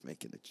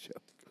making a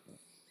joke.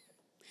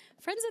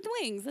 Friends with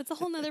Wings. That's a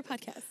whole nother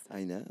podcast.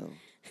 I know.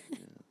 Yeah.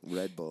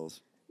 Red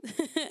Bulls.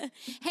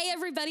 Hey,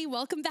 everybody.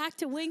 Welcome back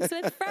to Wings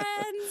with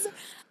Friends.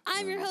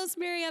 I'm your host,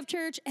 Mary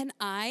Upchurch, and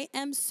I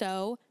am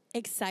so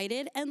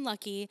excited and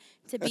lucky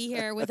to be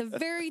here with a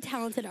very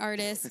talented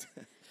artist,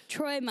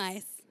 Troy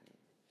Mice.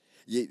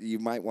 You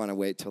might want to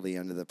wait till the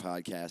end of the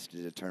podcast to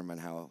determine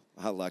how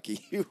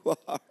lucky you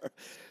are.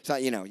 So,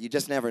 you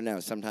just never know.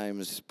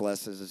 Sometimes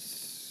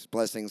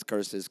blessings,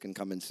 curses can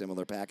come in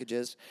similar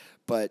packages.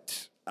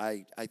 But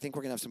I think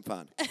we're going to have some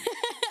fun. I'm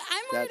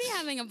already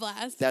having a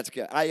blast. That's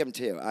good. I am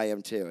too.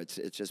 It's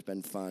just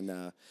been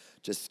fun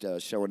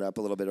showing up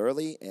a little bit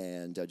early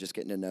and just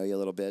getting to know you a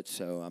little bit.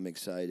 So I'm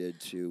excited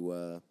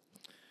to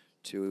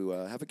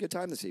have a good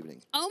time this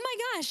evening. Oh my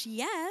gosh,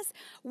 yes.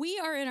 We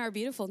are in our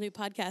beautiful new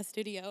podcast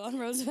studio on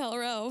Roosevelt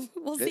Row.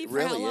 We'll see for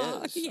really how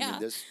long. is. Yeah. I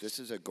mean, this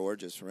is a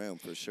gorgeous room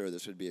for sure.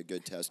 This would be a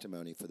good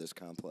testimony for this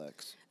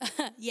complex.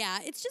 Yeah,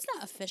 it's just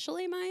not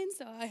officially mine,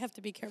 so I have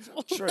to be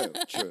careful. True.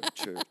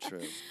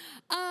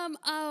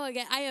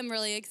 Again, I am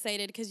really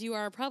excited because you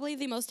are probably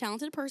the most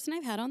talented person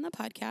I've had on the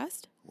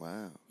podcast.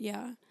 Wow.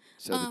 Yeah.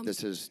 So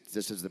this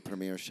is the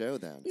premiere show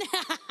then,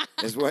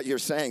 is what you're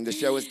saying. The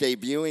show is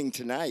debuting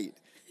tonight.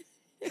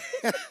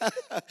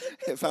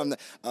 If I'm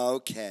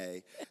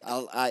okay,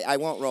 I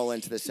won't roll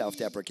into the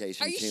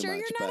self-deprecation too much. Are you sure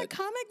you're not a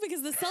comic?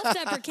 Because the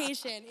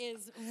self-deprecation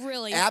is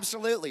really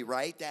absolutely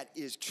right. That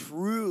is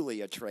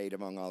truly a trait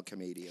among all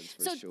comedians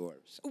for sure.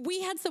 So.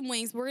 We had some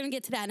wings. We're gonna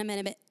get to that in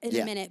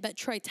a minute. But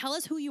Troy, tell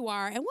us who you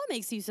are and what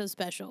makes you so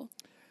special.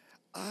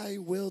 I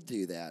will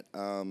do that.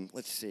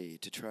 Let's see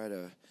to try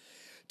to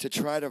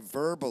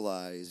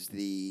verbalize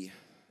the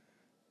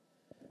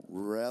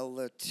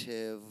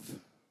relative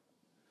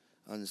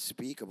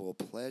unspeakable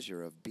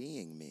pleasure of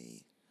being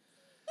me.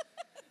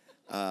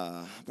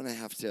 I'm gonna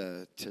have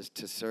to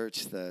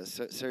search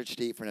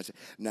deep for next.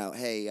 No,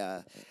 hey,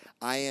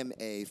 I am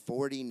a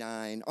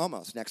 49,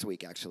 almost next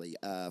week actually,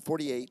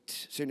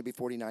 48, soon to be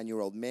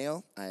 49-year-old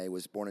male. I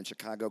was born in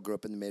Chicago, grew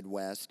up in the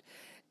Midwest,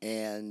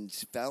 and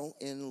fell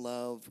in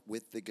love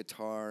with the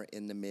guitar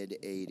in the mid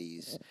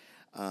 '80s.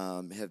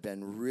 Have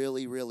been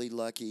really, really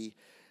lucky.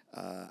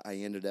 I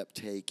ended up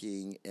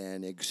taking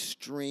an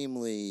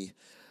extremely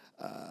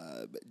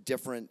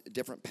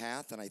different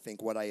path than I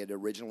think what I had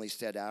originally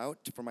set out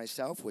for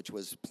myself, which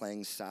was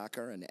playing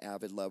soccer, an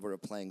avid lover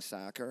of playing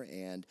soccer.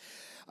 And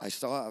I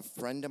saw a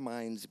friend of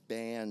mine's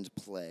band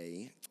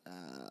play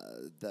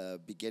the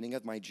beginning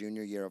of my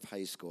junior year of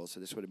high school. So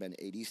this would have been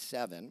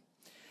 '87.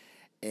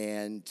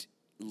 And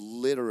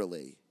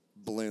literally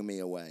blew me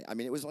away. I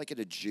mean, it was like at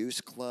a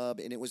juice club,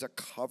 and it was a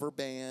cover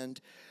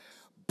band,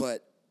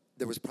 but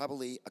there was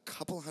probably a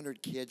couple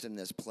hundred kids in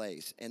this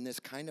place, and this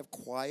kind of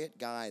quiet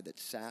guy that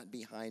sat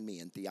behind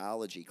me in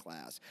theology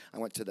class. I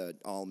went to the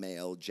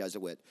all-male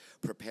Jesuit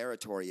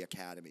preparatory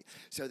academy.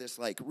 So this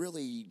like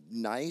really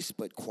nice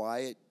but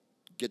quiet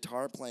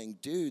guitar-playing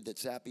dude that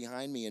sat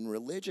behind me in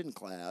religion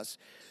class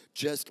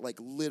just like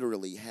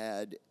literally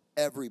had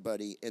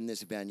everybody in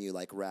this venue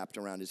like wrapped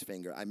around his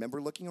finger. I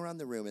remember looking around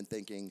the room and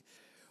thinking,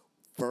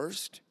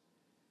 first,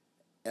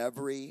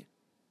 every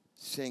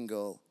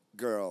single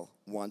girl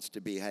wants to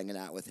be hanging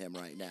out with him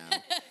right now.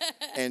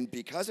 And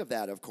because of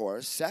that, of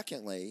course,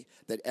 secondly,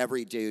 that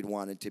every dude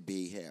wanted to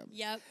be him.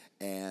 Yep.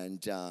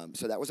 And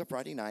so that was a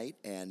Friday night,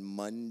 and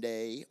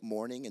Monday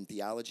morning in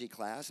theology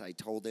class, I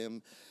told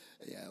him,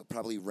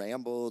 probably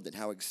rambled and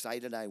how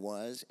excited I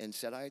was, and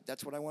said,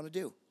 that's what I want to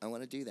do. I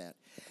want to do that.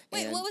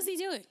 Wait, and what was he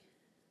doing?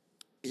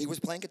 He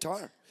was playing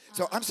guitar.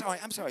 So I'm sorry.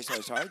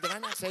 Did I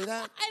not say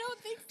that? I don't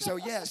think so.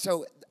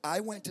 So I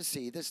went to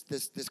see this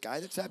guy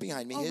that sat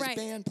behind me. His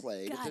band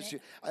played.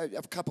 A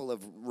couple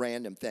of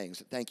random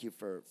things. Thank you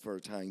for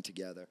tying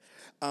together.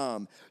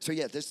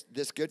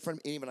 This good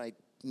friend, even I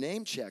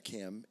name check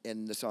him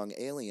in the song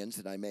Aliens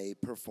that I may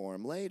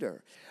perform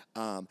later.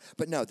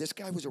 But no, this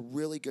guy was a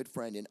really good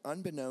friend, and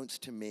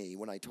unbeknownst to me,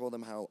 when I told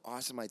him how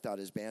awesome I thought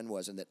his band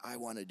was and that I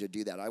wanted to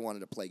do that, I wanted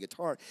to play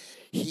guitar,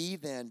 he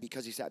then,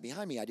 because he sat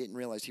behind me, I didn't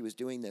realize he was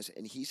doing this,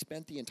 and he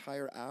spent the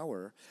entire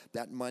hour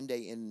that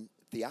Monday in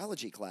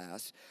theology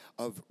class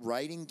of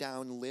writing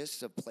down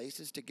lists of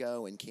places to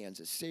go in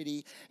Kansas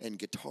City and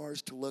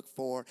guitars to look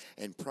for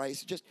and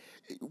price.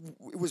 It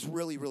was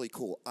really, really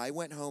cool. I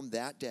went home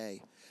that day,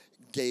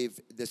 gave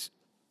this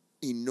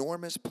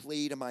enormous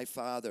plea to my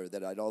father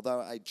that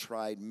although I'd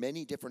tried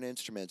many different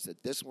instruments,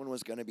 that this one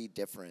was going to be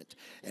different,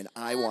 and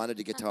I wanted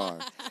a guitar.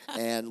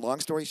 And long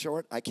story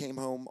short, I came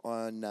home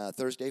on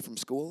Thursday from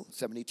school,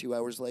 72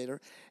 hours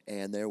later,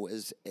 and there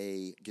was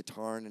a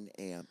guitar and an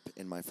amp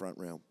in my front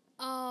room.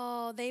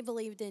 Oh, they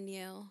believed in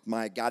you.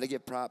 Got to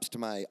give props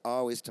to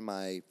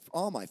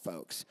all my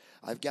folks.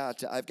 I've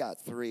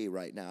got three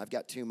right now. I've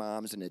got two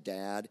moms and a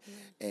dad,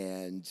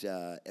 and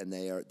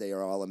they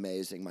are all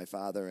amazing. My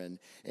father and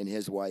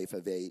his wife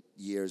of 8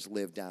 years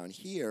lived down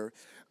here,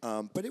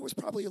 but it was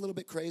probably a little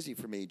bit crazy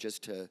for me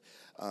just to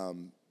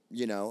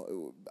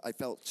I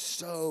felt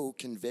so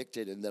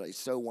convicted and that I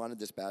so wanted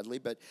this badly.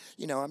 But,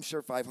 I'm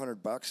sure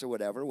 $500 or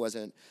whatever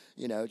wasn't,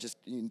 just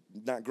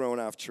not growing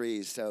off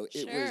trees. So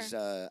it was,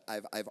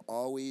 I've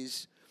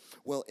always,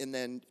 well, and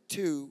then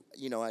two,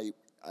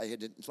 I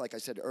had, like I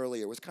said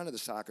earlier, it was kind of the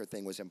soccer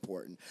thing was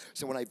important.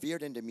 So when I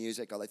veered into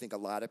music, I think a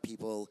lot of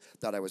people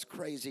thought I was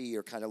crazy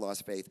or kind of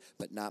lost faith,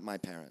 but not my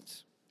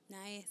parents.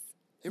 Nice.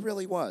 It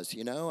really was,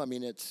 I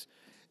mean,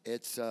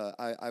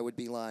 I would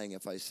be lying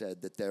if I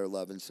said that their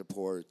love and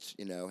support,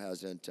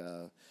 hasn't.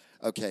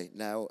 Okay,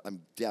 now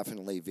I'm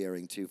definitely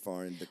veering too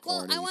far into the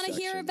corny Well, I want to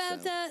hear section,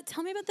 about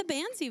tell me about the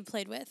bands you've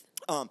played with.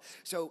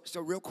 So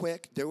real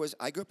quick,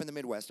 I grew up in the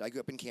Midwest. I grew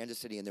up in Kansas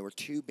City, and there were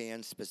two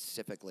bands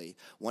specifically.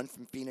 One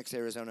from Phoenix,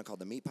 Arizona, called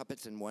the Meat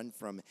Puppets, and one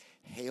from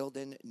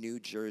Haledon,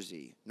 New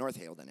Jersey, North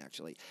Haledon,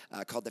 actually,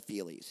 called the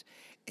Feelies.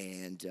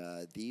 And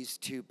these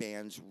two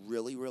bands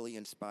really, really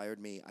inspired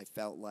me. I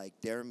felt like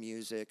their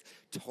music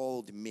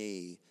told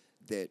me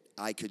that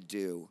I could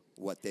do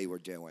what they were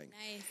doing.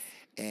 Nice.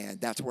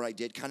 And that's where I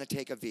did kind of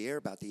take a veer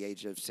about the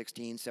age of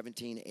 16,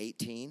 17,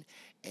 18.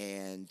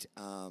 And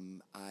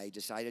I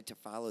decided to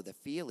follow the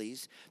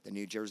Feelies, the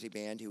New Jersey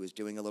band who was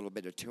doing a little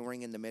bit of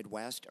touring in the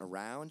Midwest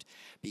around,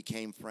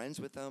 became friends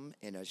with them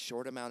in a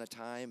short amount of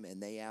time,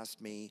 and they asked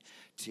me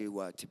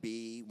to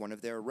be one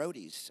of their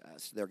roadies,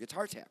 their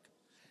guitar tech.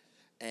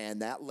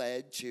 And that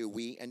led to,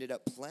 we ended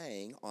up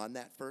playing on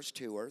that first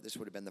tour. This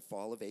would have been the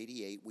fall of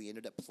 '88. We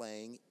ended up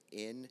playing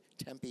in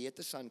Tempe at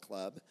the Sun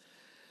Club.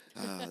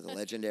 The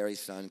legendary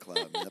Sun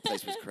Club. Man, the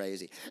place was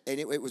crazy. And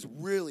it was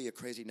really a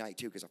crazy night,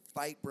 too, because a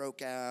fight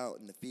broke out,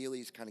 and the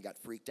Feelies kind of got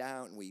freaked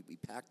out, and we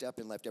packed up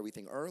and left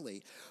everything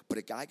early. But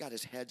a guy got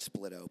his head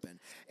split open.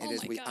 And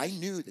I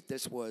knew that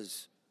this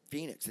was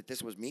Phoenix, that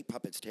this was Meat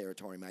Puppets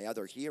territory, my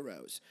other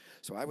heroes.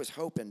 So I was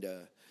hoping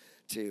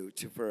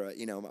for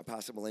a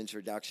possible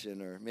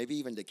introduction, or maybe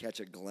even to catch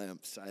a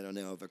glimpse, I don't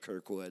know, of a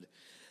Kirkwood.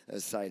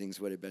 Those sightings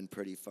would have been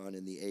pretty fun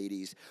in the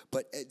 80s.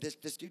 But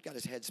this dude got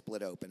his head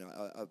split open.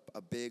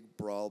 A big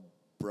brawl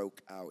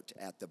broke out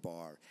at the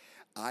bar.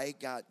 I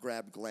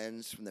grabbed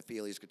Glenn's from the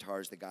Feelies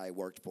Guitars, the guy I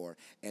worked for,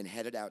 and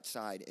headed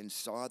outside and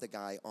saw the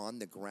guy on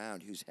the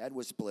ground whose head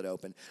was split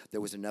open.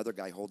 There was another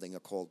guy holding a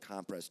cold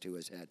compress to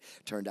his head.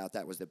 Turned out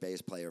that was the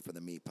bass player for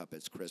the Meat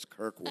Puppets, Chris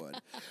Kirkwood.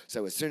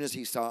 So as soon as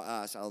he saw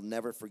us, I'll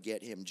never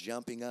forget him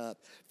jumping up.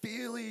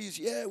 Feelies,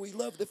 yeah, we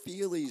love the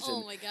Feelies.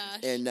 Oh, my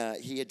gosh. And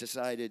he had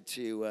decided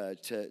to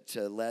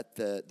let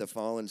the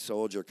fallen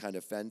soldier kind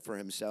of fend for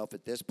himself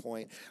at this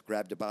point,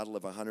 grabbed a bottle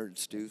of 100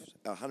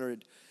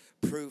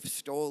 proof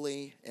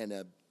Stoli and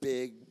a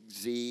big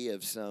Z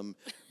of some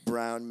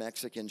brown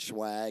Mexican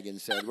swag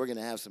and said, we're going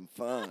to have some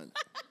fun.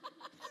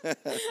 Oh,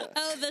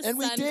 the and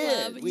Sun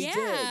Club. We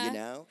did.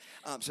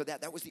 So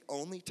that was the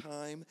only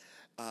time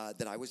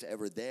that I was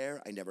ever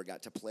there. I never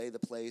got to play the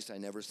place. I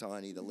never saw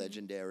any of the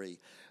legendary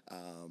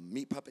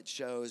Meat Puppet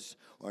shows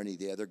or any of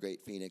the other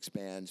great Phoenix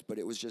bands, but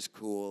it was just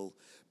cool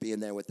being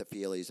there with the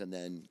Feelies and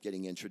then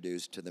getting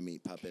introduced to the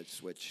Meat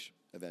Puppets, which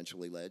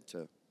eventually led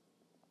to...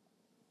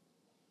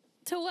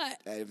 To what?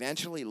 It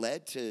eventually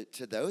led to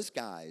those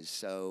guys,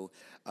 so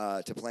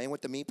to playing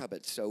with the Meat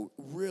Puppets. So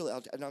really,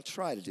 I'll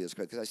try to do this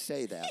quick because I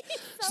say that.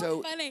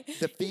 so funny.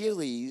 The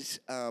Feelies,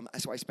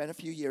 so I spent a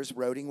few years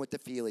roading with the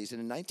Feelies, and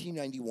in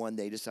 1991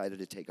 they decided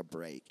to take a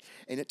break.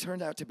 And it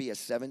turned out to be a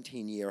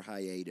 17-year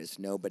hiatus.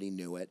 Nobody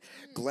knew it.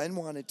 Glenn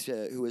wanted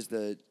to, who was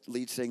the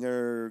lead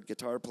singer,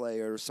 guitar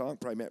player,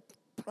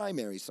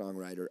 primary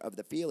songwriter of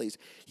the Feelies,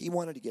 he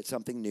wanted to get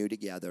something new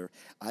together.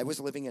 I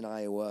was living in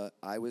Iowa.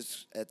 I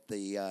was at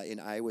in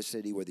Iowa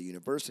City where the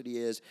university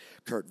is.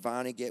 Kurt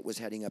Vonnegut was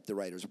heading up the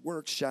writer's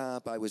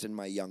workshop. I was in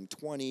my young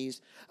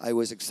 20s. I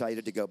was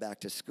excited to go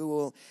back to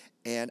school.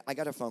 And I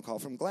got a phone call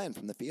from Glenn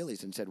from the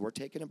Feelies and said, we're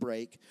taking a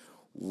break.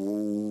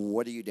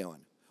 What are you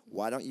doing?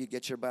 Why don't you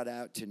get your butt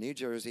out to New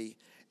Jersey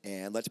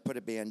and let's put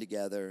a band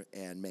together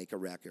and make a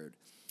record.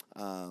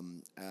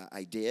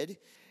 I did.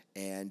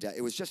 And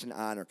it was just an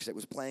honor because it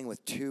was playing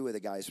with two of the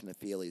guys from the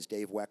Feelies,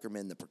 Dave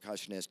Weckerman, the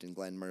percussionist, and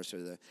Glenn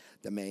Mercer,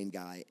 the main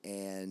guy.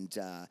 And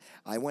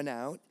I went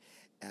out.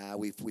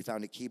 We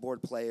found a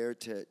keyboard player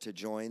to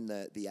join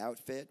the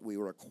outfit. We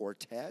were a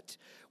quartet.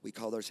 We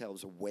called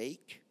ourselves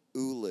Wake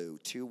Ulu,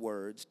 2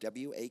 words,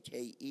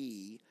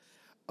 WAKEOOLOO.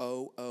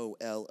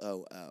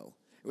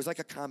 It was like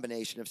a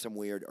combination of some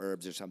weird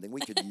herbs or something.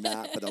 We could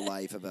not, for the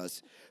life of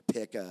us,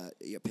 pick a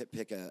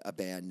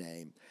band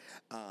name.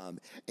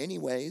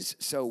 Anyways,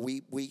 so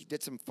we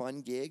did some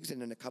fun gigs,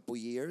 and in a couple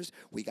years,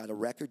 we got a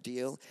record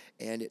deal,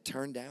 and it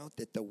turned out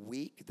that the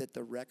week that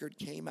the record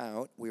came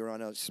out, we were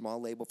on a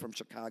small label from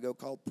Chicago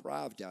called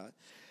Pravda.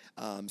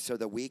 So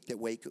the week that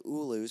Wake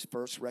Ulu's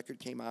first record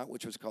came out,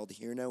 which was called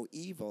Hear No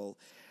Evil,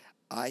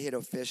 I had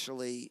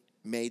officially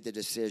made the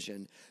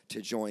decision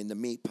to join the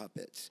Meat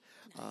Puppets.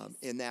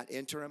 In that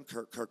interim,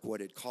 Kurt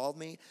Kirkwood had called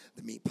me.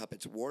 The Meat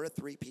Puppets were a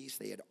three-piece.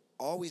 They had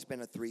always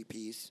been a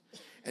three-piece.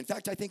 In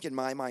fact, I think in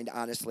my mind,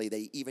 honestly,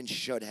 they even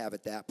should have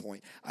at that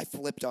point. I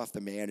flipped off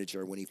the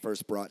manager when he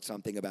first brought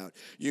something about,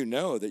 you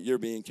know that you're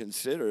being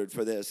considered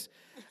for this.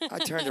 I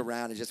turned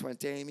around and just went,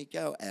 Damie,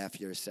 go F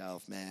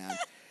yourself, man.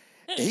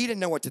 He didn't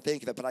know what to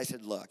think of it, but I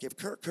said, look, if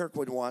Kurt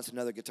Kirkwood wants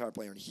another guitar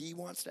player and he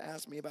wants to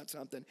ask me about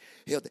something,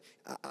 he'll,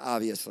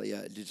 obviously,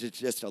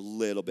 just a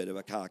little bit of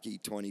a cocky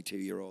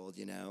 22-year-old,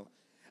 you know.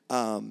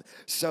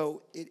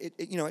 So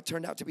it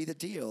turned out to be the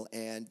deal,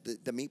 and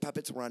the Meat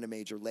Puppets were on a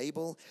major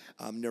label.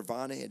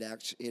 Nirvana had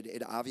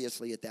it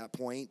obviously at that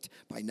point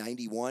by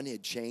 '91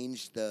 had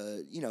changed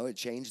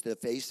the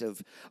face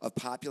of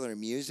popular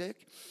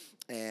music,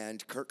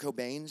 and Kurt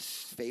Cobain's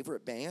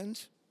favorite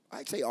band.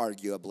 I'd say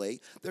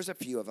arguably. There's a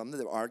few of them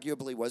that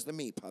arguably was the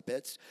Meat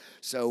Puppets.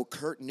 So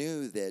Kurt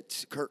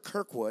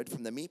Kirkwood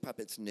from the Meat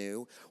Puppets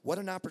knew what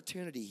an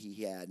opportunity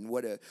he had and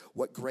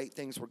what great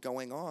things were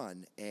going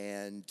on.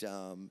 And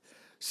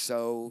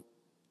so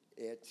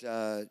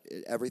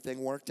everything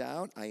worked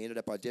out. I ended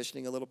up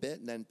auditioning a little bit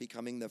and then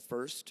becoming the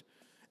first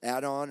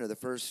add-on or the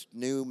first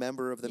new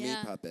member of the Meat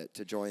Puppet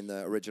to join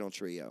the original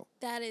trio.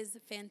 That is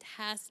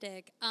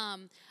fantastic.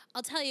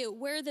 I'll tell you,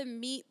 where the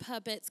Meat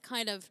Puppets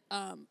kind of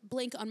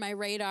blink on my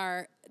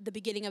radar, the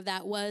beginning of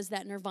that was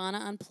that Nirvana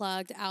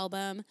Unplugged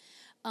album.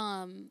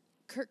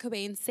 Kurt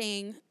Cobain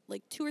sang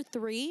like 2 or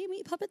 3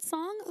 Meat Puppets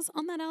songs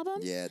on that album.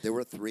 Yeah, there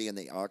were 3, and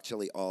they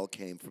actually all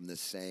came from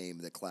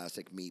the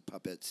classic Meat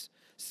Puppets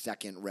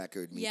second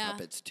record, Meat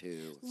Puppets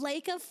 2.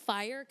 Lake of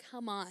Fire,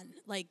 come on.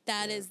 Like,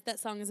 that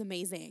song is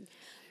amazing.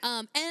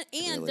 And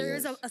really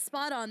there's a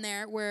spot on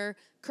there where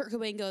Kurt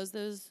Cobain goes,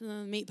 those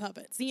Meat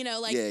Puppets, and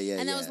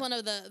that was one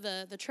of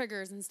the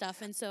triggers and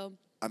stuff. And so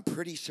I'm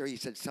pretty sure he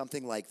said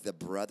something like the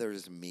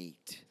brothers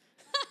meet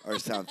or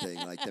something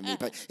like the Meat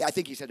Puppets. Yeah, I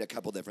think he said a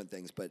couple different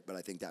things, but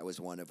I think that was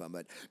one of them.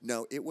 But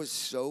no, it was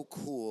so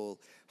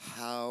cool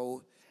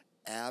how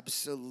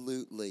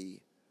absolutely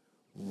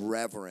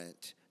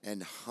reverent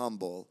and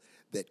humble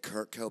that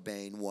Kurt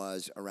Cobain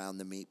was around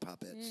the Meat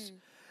Puppets.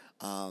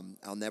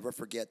 I'll never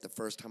forget the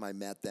first time I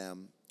met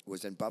them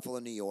was in Buffalo,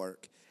 New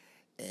York,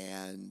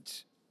 and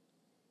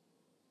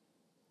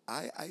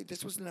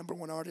this was the number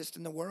one artist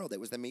in the world. It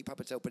was the Meat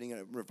Puppets opening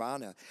at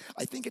Nirvana.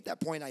 I think at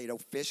that point I had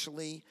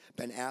officially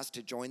been asked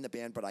to join the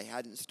band, but I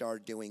hadn't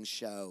started doing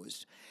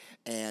shows.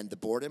 And the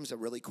Boredoms, a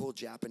really cool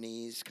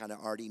Japanese kind of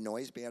arty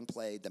noise band,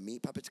 played. The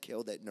Meat Puppets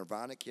killed it.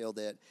 Nirvana killed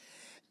it.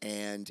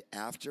 And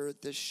after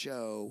the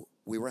show,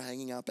 we were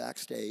hanging out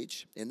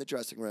backstage in the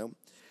dressing room,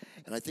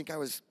 and I think I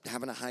was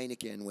having a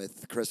Heineken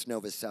with Chris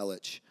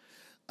Novoselic,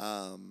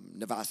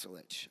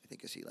 Novoselic, I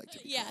think as he liked to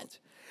be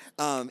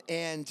called.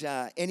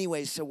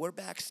 Anyway, so we're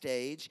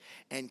backstage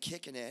and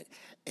kicking it,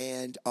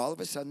 and all of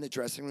a sudden the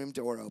dressing room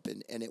door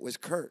opened, and it was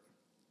Kurt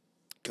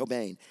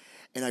Cobain.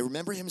 And I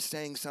remember him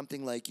saying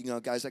something like,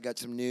 guys, I got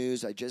some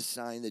news. I just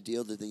signed the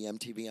deal to the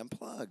MTV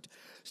Unplugged.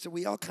 So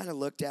we all kind of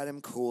looked at him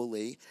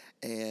coolly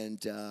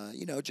and,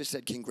 just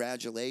said,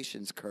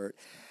 congratulations, Kurt.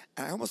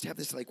 And I almost have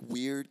this,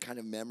 weird kind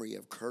of memory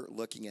of Kurt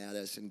looking at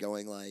us and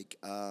going,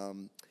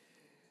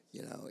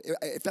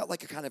 it felt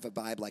like a kind of a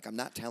vibe, like, I'm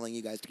not telling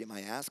you guys to get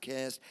my ass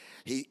kissed.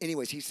 He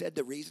said,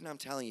 the reason I'm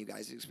telling you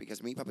guys is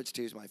because Meat Puppets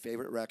 2 is my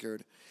favorite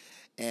record,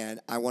 and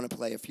I want to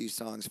play a few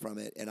songs from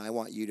it, and I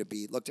want you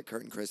to looked at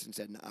Kurt and Chris and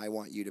said, I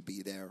want you to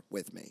be there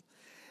with me.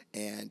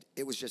 And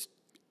it was just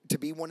to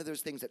be one of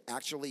those things that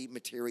actually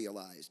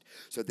materialized.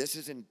 So this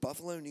is in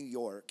Buffalo, New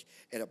York,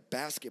 at a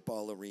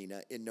basketball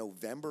arena in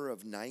November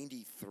of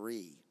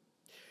 '93.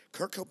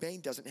 Kurt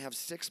Cobain doesn't have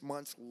 6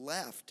 months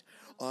left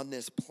on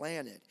this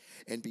planet.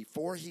 And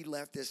before he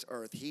left this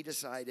earth, he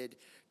decided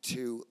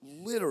to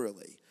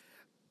literally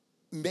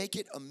make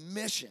it a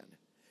mission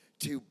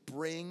to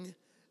bring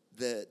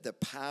the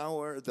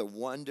power, the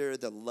wonder,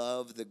 the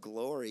love, the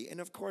glory.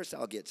 And of course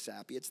I'll get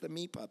sappy. It's the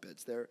Meat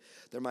Puppets. They're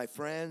my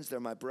friends. They're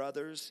my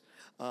brothers.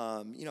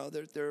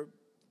 They're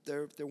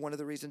one of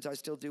the reasons I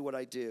still do what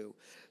I do.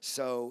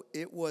 So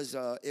it was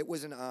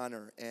an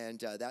honor, and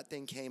that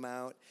thing came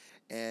out,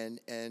 and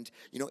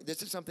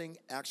this is something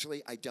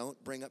actually I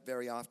don't bring up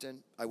very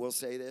often. I will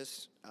say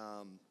this,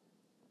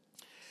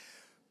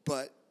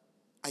 but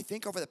I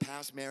think over the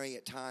past, Mary,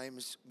 at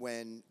times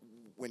when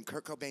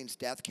Kurt Cobain's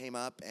death came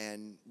up,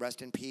 and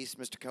rest in peace,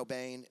 Mr.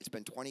 Cobain, it's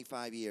been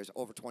 25 years,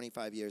 over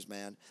 25 years,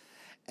 man,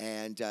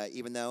 and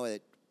even though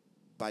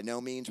by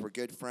no means we're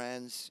good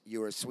friends,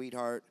 you were a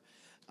sweetheart.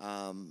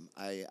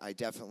 I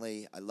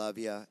definitely, I love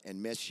you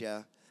and miss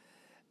you.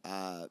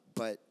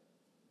 But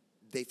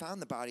they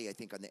found the body, I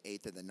think, on the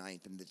 8th or the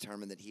 9th and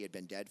determined that he had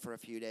been dead for a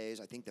few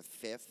days. I think the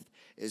 5th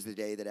is the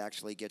day that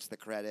actually gets the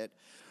credit.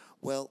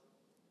 Well,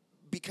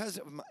 because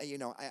of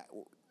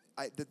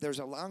there's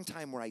a long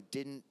time where I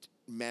didn't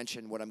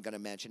mention what I'm going to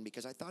mention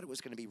because I thought it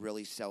was going to be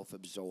really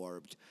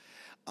self-absorbed.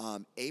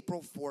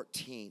 April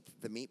 14th,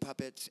 the Meat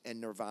Puppets and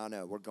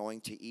Nirvana were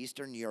going to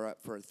Eastern Europe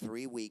for a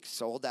 3-week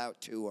sold-out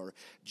tour,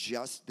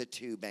 just the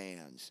two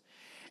bands.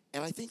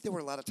 And I think there were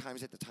a lot of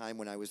times at the time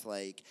when I was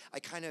like, I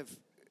kind of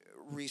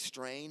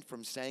restrained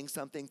from saying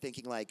something,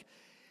 thinking like,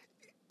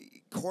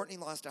 Courtney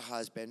lost a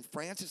husband,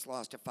 Francis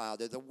lost a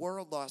father, the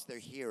world lost their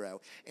hero,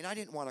 and I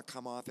didn't want to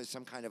come off as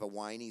some kind of a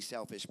whiny,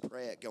 selfish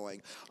prick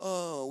going,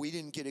 oh, we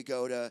didn't get to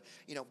go to,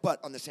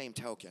 but on the same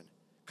token,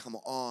 come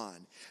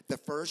on. The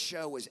first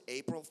show was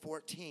April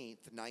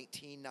 14th,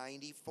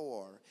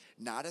 1994,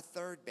 not a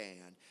third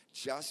band,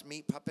 just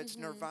Meat Puppets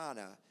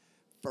Nirvana.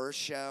 First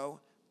show,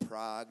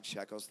 Prague,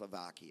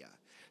 Czechoslovakia.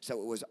 So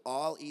it was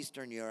all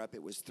Eastern Europe.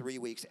 It was 3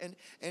 weeks.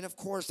 And of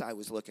course I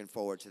was looking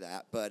forward to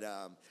that. But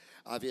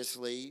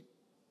obviously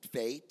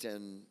fate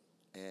and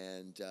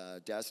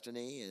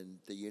destiny and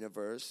the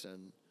universe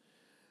and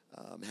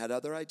had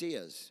other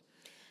ideas.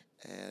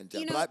 And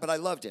but I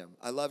loved him.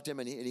 I loved him,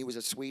 and he was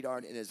a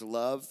sweetheart, and his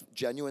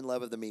genuine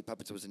love of the Meat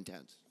Puppets was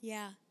intense.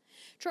 Yeah.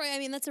 Troy, I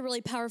mean, that's a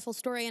really powerful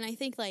story, and I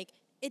think, like,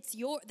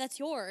 that's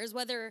yours.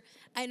 Whether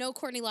I know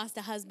Courtney lost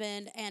a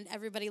husband and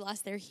everybody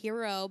lost their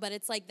hero, but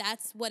it's like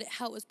that's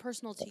how it was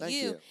personal to Thank you.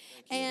 you.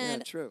 And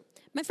yeah, true.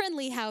 My friend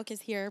Lee Hauk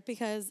is here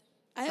because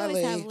I Hi, always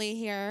Lee. have Lee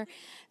here.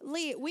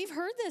 Lee, we've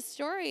heard this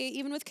story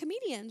even with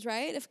comedians,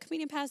 right? If a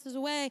comedian passes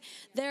away,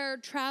 their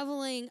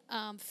traveling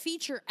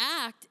feature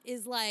act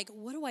is like,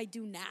 what do I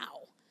do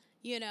now?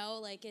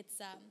 Like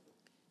it's.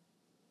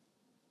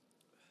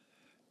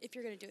 If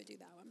you're going to do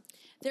that one.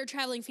 Their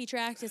traveling feature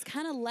act is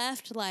kind of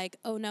left like,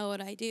 oh no, what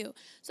I do.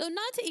 So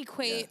not to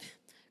equate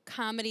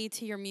comedy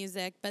to your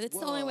music, but it's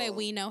the only way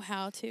we know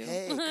how to.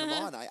 Hey, come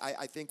on.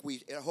 I think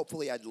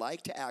hopefully I'd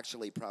like to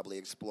actually probably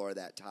explore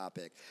that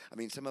topic. I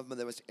mean, some of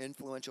the most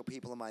influential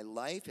people in my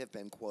life have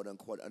been, quote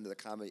unquote, under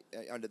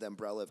the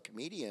umbrella of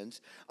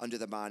comedians, under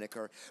the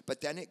moniker.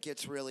 But then it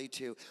gets really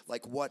to,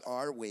 like, what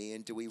are we?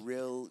 And do we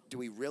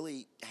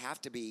really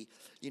have to be,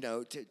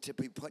 to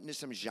be put into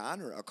some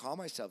genre or call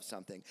myself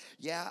something?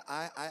 Yeah,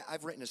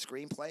 I've written a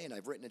screenplay and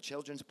I've written a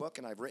children's book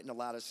and I've written a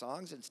lot of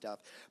songs and stuff.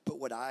 But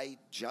would I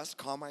just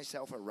call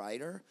myself a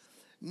writer?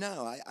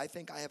 No, I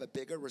think I have a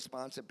bigger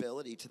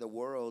responsibility to the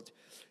world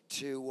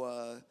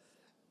to,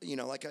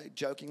 like I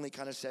jokingly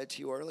kind of said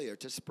to you earlier,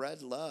 to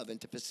spread love and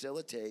to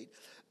facilitate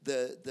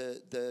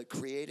the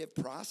creative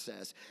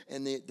process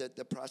and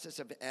the process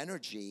of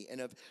energy and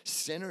of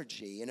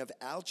synergy and of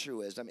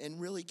altruism and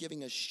really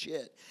giving a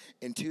shit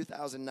in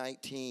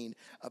 2019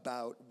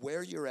 about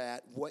where you're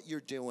at, what you're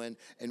doing,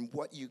 and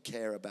what you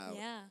care about.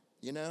 Yeah.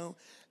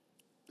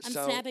 I'm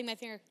So, snapping my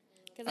finger.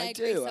 I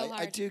do. so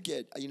hard. I do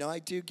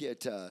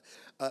get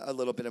a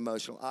little bit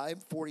emotional. I'm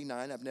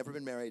 49. I've never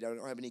been married. I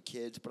don't have any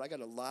kids, but I got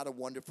a lot of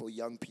wonderful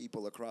young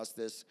people across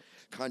this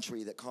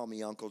country that call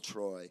me Uncle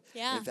Troy.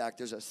 Yeah. In fact,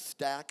 there's a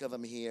stack of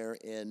them here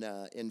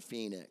in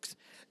Phoenix.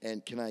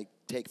 And can I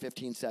take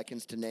 15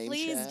 seconds to name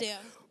Please check? do.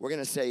 We're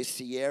going to say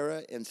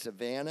Sierra and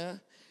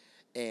Savannah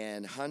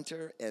and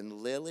Hunter and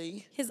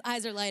Lily. His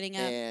eyes are lighting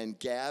up. And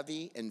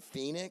Gabby and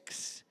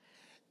Phoenix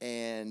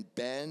and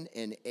Ben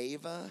and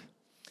Ava.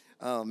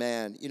 Oh,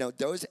 man.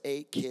 Those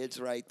 8 kids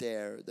right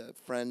there, the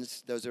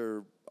friends, those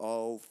are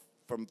all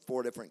from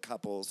 4 different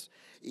couples,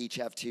 each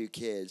have 2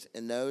 kids.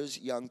 And those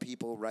young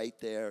people right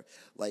there,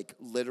 like,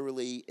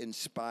 literally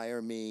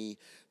inspire me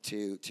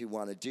to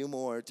want to do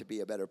more, to be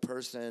a better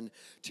person,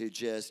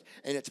 and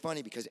it's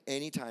funny because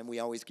anytime we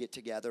always get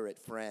together at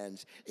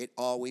Friends, it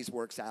always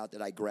works out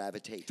that I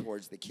gravitate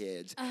towards the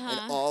kids.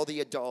 And all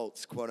the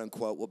adults, quote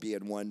unquote, will be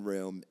in one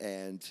room,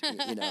 and,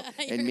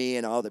 and me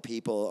and all the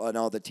people and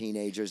all the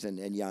teenagers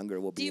and younger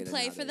will be in another.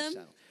 Do you play for them?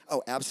 So.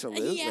 Oh,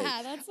 absolutely.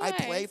 Yeah, that's I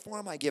nice. play for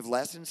them. I give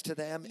lessons to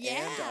them.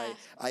 Yeah. And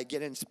I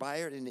get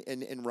inspired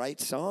and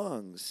write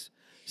songs.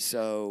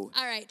 So.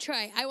 All right,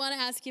 Troy, I want to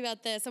ask you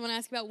about this. I want to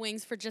ask you about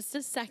Wings for just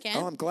a second.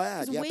 Oh, I'm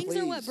glad. Yeah, Wings please.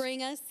 are what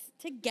bring us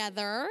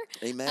together.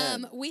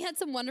 Amen. We had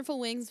some wonderful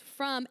wings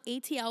from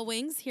ATL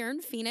Wings here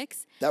in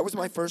Phoenix. That was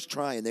my first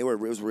try, and it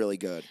was really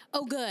good.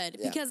 Oh, good.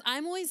 Yeah. Because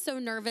I'm always so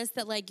nervous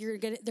that, like, they're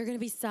gonna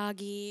be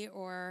soggy,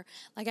 or,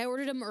 like, I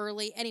ordered them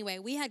early. Anyway,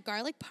 we had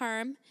garlic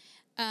parm,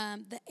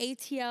 the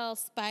ATL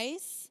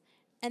spice,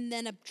 and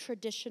then a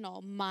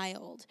traditional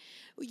mild.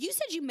 You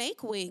said you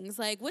make wings.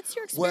 Like, what's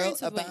your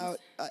experience with wings?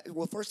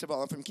 Well, first of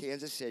all, I'm from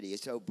Kansas City,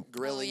 so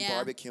grilling,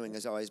 barbecuing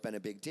has always been a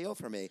big deal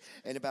for me.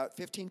 And about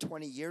 15,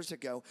 20 years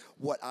ago,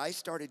 what I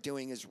started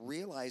doing is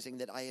realizing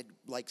that I had,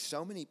 like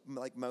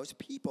most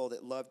people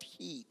that loved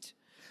heat,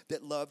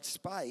 that loved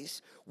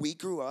spice, we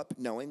grew up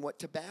knowing what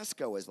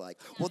Tabasco is like.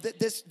 Yeah. Well,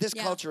 this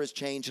culture has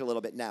changed a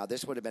little bit now.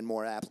 This would have been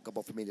more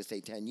applicable for me to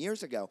say 10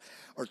 years ago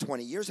or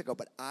 20 years ago,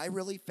 but I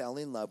really fell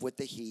in love with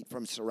the heat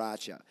from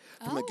sriracha,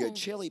 from a good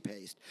chili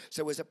paste.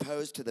 So as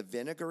opposed to the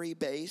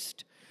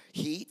vinegary-based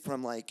heat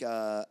from like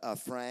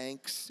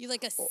Frank's. You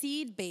like a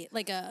seed bait,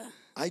 like a...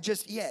 I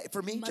just,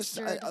 for me, just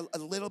Mustard. a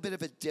little bit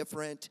of a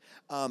different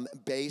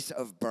base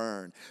of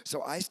burn.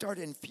 So I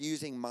started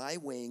infusing my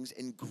wings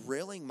and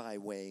grilling my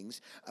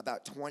wings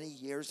about 20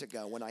 years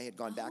ago when I had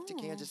gone back to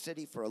Kansas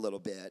City for a little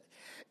bit.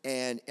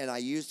 And I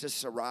used a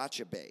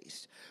sriracha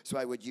base. So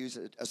I would use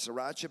a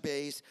sriracha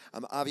base,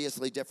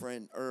 obviously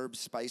different herbs,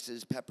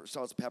 spices,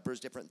 salts, peppers,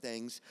 different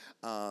things.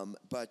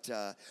 But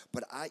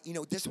I,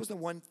 this was the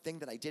one thing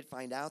that I did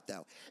find out,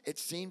 though. It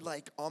seemed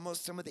like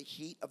almost some of the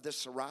heat of the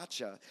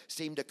sriracha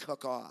seemed to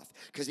cook off,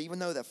 because even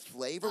though the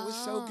flavor was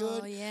so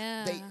good,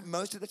 they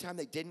most of the time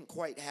they didn't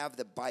quite have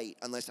the bite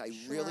unless I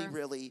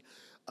really,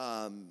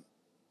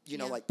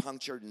 like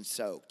punctured and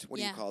soaked. What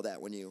do you call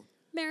that when you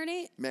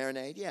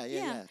Marinate?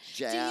 Yeah.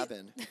 Jab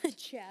and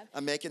Jab.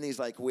 I'm making these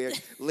like weird.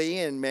 Lee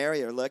and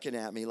Mary are looking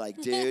at me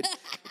like, dude,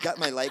 got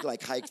my leg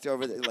like hiked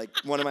over,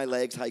 one of my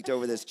legs hiked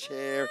over this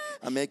chair.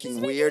 I'm making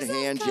weird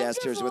hand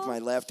gestures with my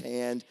left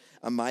hand.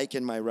 A mic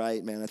in my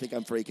right, man. I think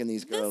I'm freaking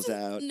these girls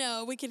out.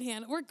 No, we can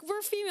handle.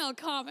 We're female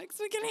comics.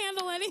 We can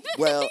handle anything.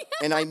 Well,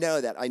 and I know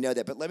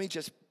that. But let me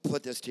just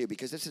put this too,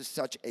 because this is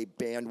such a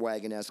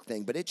bandwagon-esque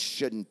thing, but it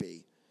shouldn't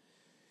be.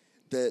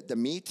 The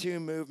Me Too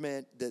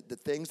movement, the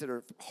things that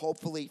are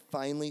hopefully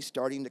finally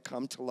starting to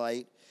come to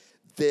light,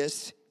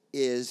 this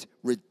is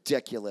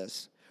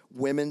ridiculous.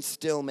 Women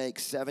still make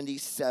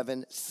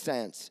 77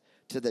 cents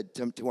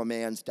to a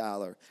man's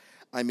dollar.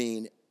 I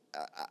mean,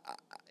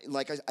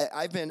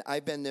 I've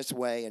been this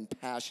way and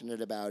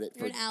passionate about it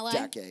for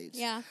decades.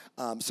 Yeah.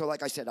 So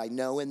like I said, I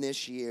know in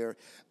this year,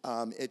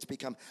 it's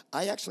become.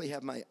 I actually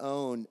have my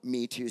own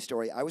Me Too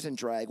story. I was in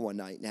drag one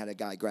night and had a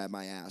guy grab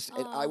my ass.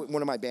 And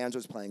one of my bands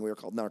was playing. We were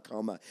called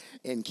Narcoma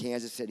in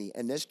Kansas City,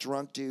 and this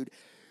drunk dude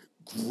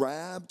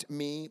grabbed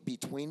me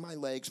between my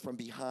legs from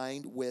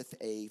behind with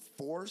a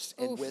force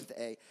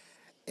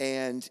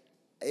and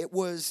it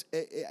was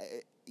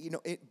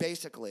it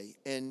basically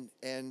and.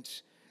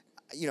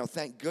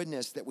 Thank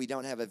goodness that we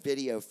don't have a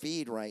video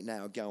feed right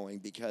now going,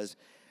 because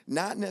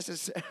not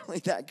necessarily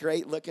that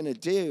great looking a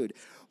dude,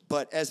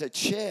 but as a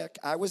chick,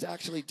 I was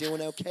actually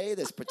doing okay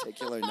this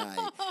particular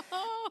night.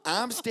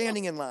 I'm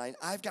standing in line.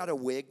 I've got a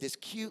wig, this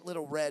cute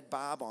little red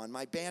bob on.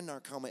 My band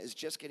Narcoma is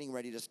just getting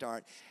ready to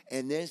start,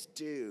 and this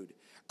dude,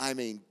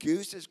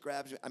 Gooses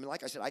grabs me.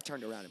 Like I said, I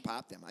turned around and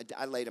popped him.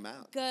 I laid him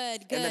out.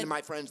 Good. And then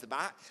my friends,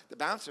 the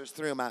bouncers,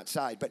 threw him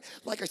outside. But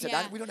like I said,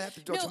 we don't have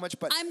to do too much.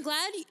 But I'm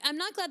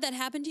not glad that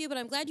happened to you, but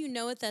I'm glad you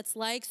know what that's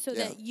like, so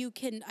that you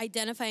can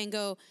identify and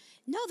go,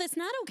 no, that's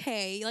not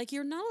okay. Like,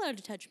 you're not allowed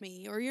to touch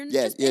me, or you're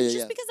just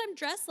because I'm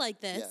dressed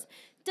like this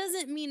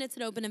doesn't mean it's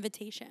an open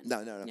invitation.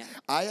 No. Yeah.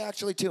 I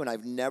actually too, and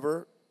I've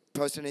never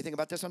posted anything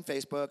about this on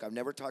Facebook. I've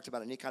never talked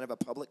about any kind of a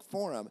public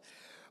forum.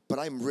 But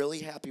I'm really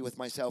happy with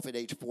myself at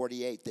age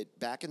 48 that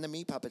back in the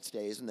Me Puppets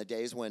days and the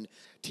days when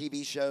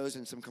TV shows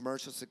and some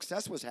commercial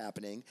success was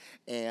happening,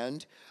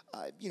 and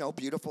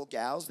beautiful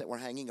gals that were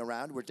hanging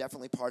around were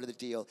definitely part of the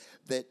deal,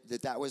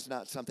 that was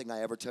not something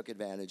I ever took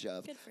advantage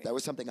of. That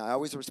was something I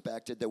always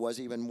respected. There was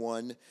even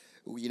one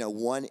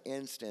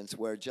instance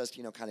where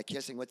just, kind of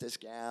kissing with this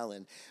gal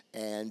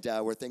and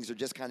where things are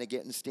just kind of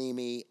getting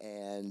steamy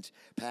and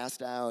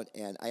passed out,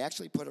 and I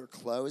actually put her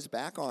clothes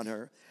back on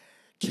her,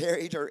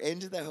 carried her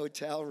into the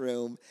hotel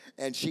room,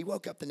 and she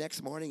woke up the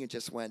next morning and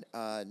just went,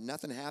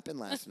 nothing happened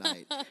last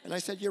night. And I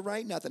said, you're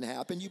right, nothing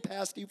happened. You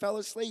fell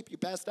asleep. You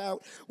passed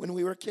out when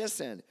we were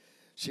kissing.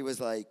 She was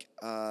like,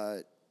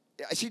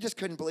 she just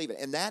couldn't believe it.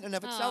 And that in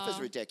of itself is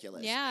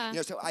ridiculous. Yeah.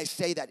 So I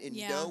say that in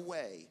no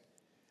way.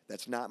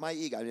 That's not my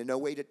ego. In no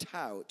way to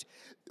tout.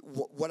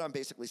 What I'm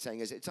basically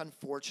saying is it's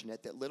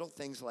unfortunate that little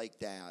things like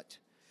that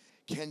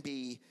can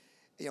be,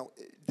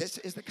 this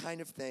is the kind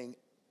of thing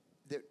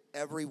that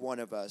every one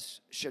of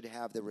us should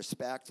have the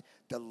respect,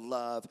 the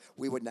love.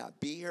 We would not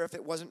be here if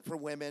it wasn't for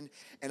women.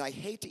 And I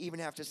hate to even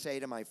have to say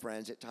to my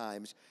friends at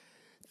times,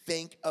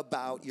 think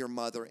about your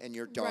mother and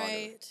your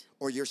daughter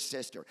or your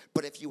sister.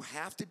 But if you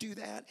have to do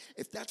that,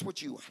 if that's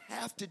what you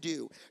have to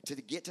do to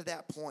get to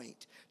that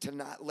point, to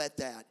not let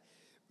that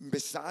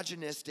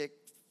misogynistic,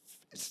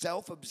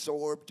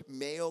 self-absorbed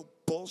male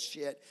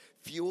bullshit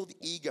fueled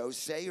ego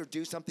say or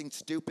do something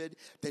stupid,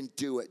 then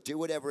do it. Do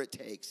whatever it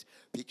takes,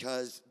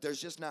 because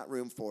there's just not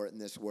room for it in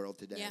this world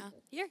today. Yeah,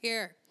 you're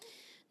here.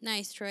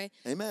 Nice, Troy.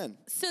 Amen.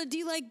 So do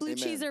you like blue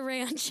cheese or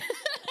ranch?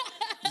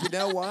 You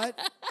know what?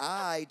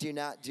 I do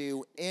not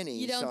do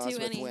any sauce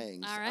with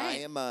wings. All right. I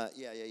am a,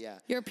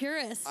 You're a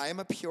purist. I am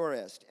a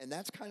purist. And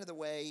that's kind of the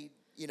way,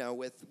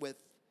 with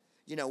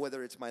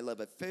whether it's my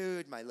love of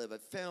food, my love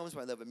of films,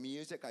 my love of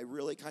music, I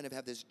really kind of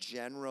have this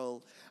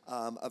general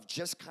of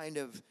just kind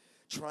of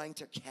trying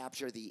to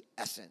capture the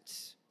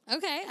essence.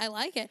 Okay, I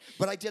like it.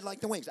 But I did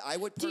like the wings. I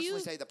would personally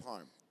say the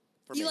parm.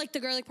 You like the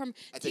garlic parm?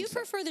 Do you so.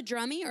 prefer the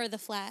drummy or the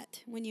flat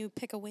when you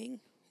pick a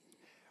wing?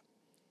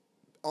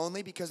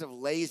 Only because of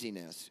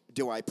laziness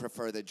do I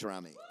prefer the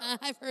drummy.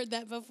 I've heard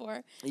that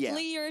before. Yeah.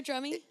 Lee, you're a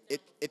drummy?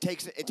 It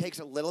takes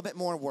a little bit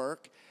more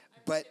work,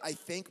 but I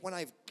think when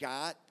I've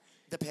got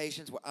the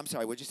patience. I'm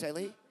sorry, what'd you say,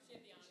 Lee?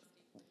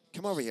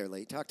 Come over here,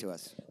 Lee. Talk to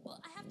us.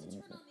 Well, I have to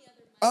turn on the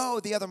other mic.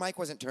 Oh, the other mic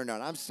wasn't turned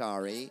on. I'm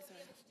sorry.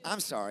 I'm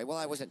sorry. Well,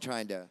 I wasn't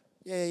trying to.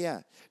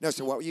 Yeah. No,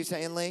 so what were you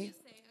saying, Lee?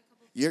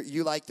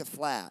 You like the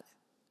flat.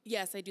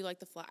 Yes, I do like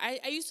the flat.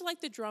 I used to like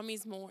the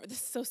drummies more.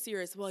 This is so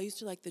serious. Well, I used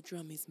to like the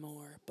drummies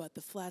more, but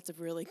the flats have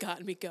really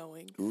gotten me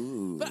going.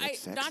 Ooh, But that's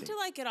sexy. not to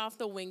like get off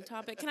the wing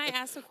topic. Can I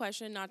ask a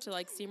question? Not to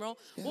like steamroll.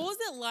 Yeah. What was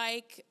it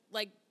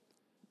like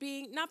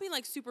being not being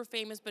like super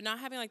famous, but not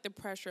having like the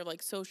pressure of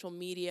like social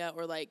media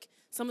or like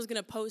someone's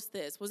gonna post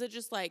this? Was it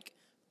just like,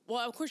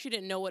 well, of course you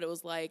didn't know what it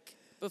was like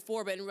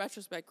before, but in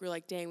retrospect, we're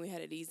like, dang, we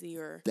had it easy.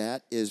 Or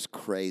That is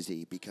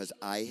crazy because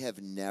I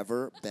have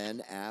never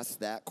been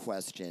asked that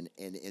question,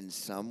 and in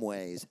some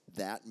ways,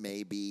 that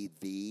may be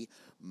the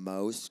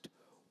most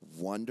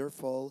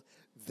wonderful,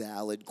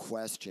 valid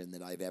question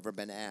that I've ever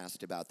been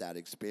asked about that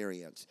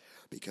experience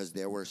because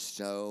there were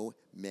so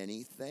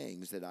many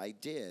things that I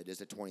did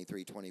as a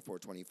 23, 24,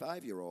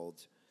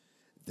 25-year-old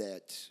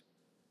that,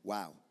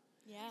 wow.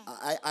 Yeah.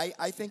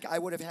 I think I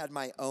would have had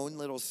my own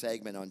little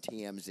segment on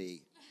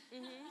TMZ.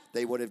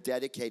 They would have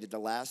dedicated the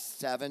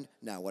last the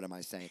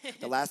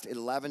last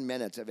 11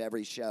 minutes of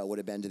every show would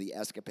have been to the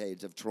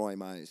escapades of Troy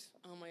Mice.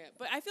 oh my god!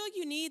 But I feel like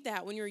you need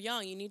that when you're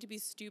young. You need to be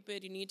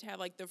stupid. You need to have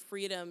like the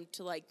freedom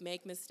to like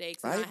make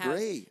mistakes. And I not have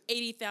agree.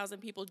 80,000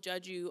 people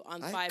judge you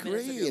on I 5 agree.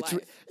 minutes of your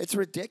life. It's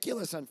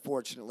ridiculous,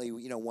 unfortunately.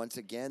 Once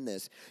again,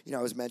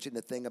 I was mentioning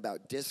the thing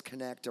about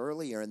disconnect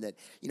earlier, and that,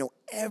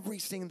 every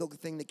single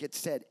thing that gets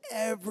said,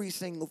 every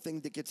single thing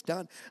that gets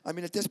done. I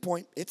mean, at this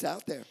point, it's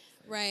out there.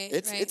 Right.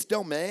 It's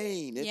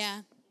domain.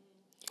 Yeah.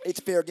 It's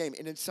fair game.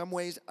 And in some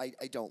ways, I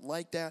don't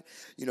like that.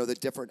 The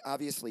different,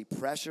 obviously,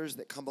 pressures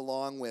that come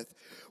along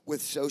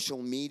with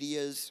social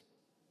medias.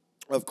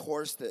 Of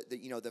course,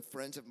 the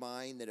friends of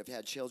mine that have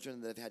had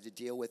children that have had to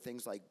deal with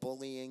things like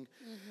bullying,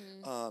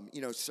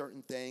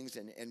 certain things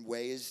and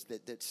ways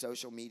that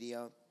social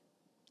media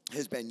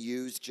has been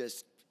used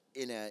just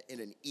in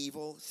an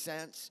evil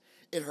sense.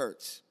 It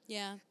hurts.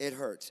 Yeah. It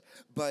hurts.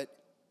 But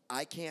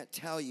I can't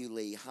tell you,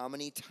 Lee, how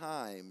many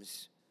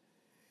times,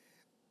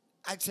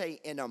 I'd say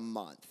in a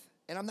month,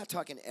 and I'm not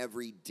talking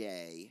every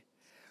day,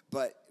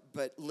 but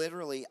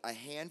literally a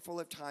handful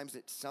of times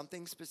that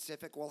something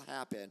specific will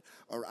happen,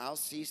 or I'll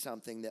see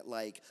something that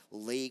like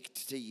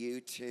leaked to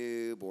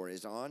YouTube or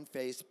is on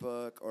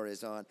Facebook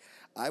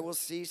I will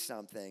see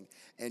something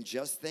and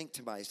just think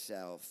to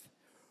myself,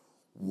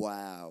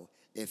 wow,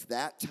 if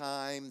that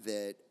time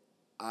that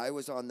I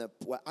was I'm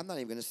not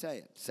even going to say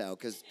it, so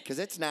because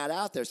it's not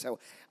out there. So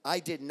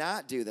I did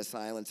not do the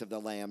Silence of the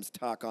Lambs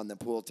talk on the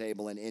pool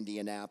table in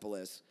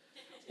Indianapolis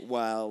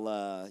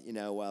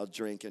while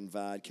drinking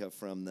vodka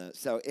from the.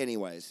 So,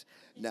 anyways,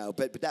 no,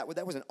 but that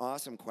was an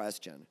awesome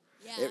question.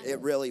 Yeah. It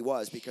really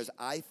was, because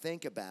I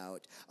think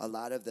about a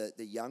lot of the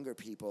younger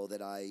people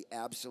that I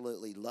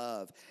absolutely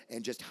love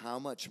and just how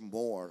much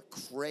more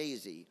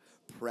crazy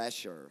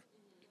pressure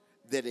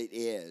that it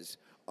is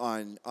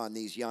on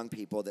these young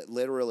people, that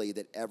literally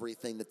that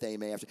everything that they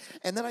may have to,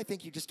 and then I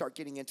think you just start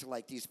getting into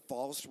like these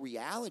false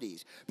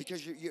realities,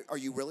 because are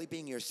you really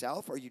being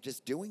yourself, or are you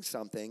just doing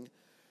something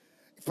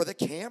for the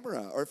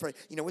camera, or for,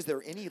 is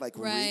there any like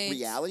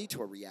reality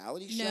to a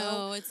reality show?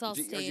 No, it's all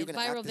staged. Are you gonna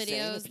Viral act the same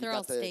videos, if you've they're got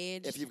all the,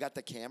 staged. If you've got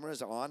the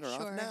cameras on or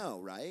Sure. off? No,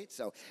 right?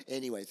 So,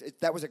 anyways,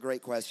 that was a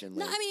great question,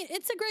 Lee. No, I mean,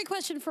 it's a great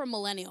question for a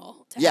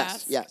millennial to Yes,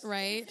 ask, yes.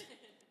 right?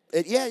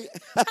 Yeah.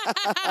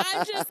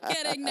 I'm just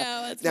kidding.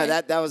 No, it's No,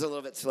 fine. that was a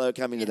little bit slow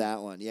coming to that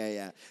one.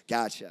 Yeah.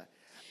 Gotcha.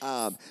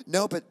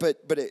 No, but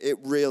it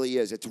really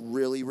is. It's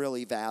really,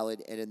 really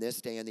valid. And in this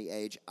day and the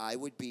age, I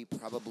would be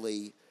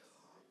probably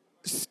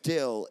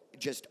still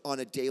just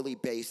on a daily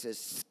basis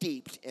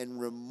steeped in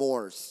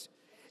remorse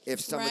if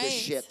some of the Right.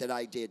 shit that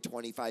I did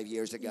 25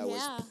 years ago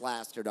Yeah. was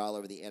plastered all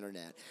over the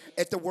internet.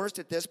 At the worst,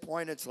 at this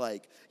point, it's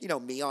like,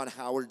 me on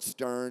Howard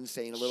Stern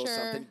saying a little Sure.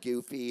 something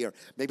goofy, or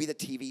maybe the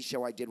TV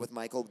show we did with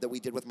Michael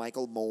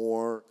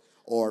Moore,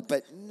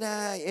 but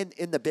nah,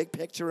 in the big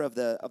picture of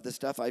the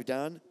stuff I've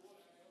done,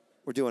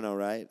 we're doing all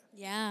right.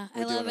 Yeah,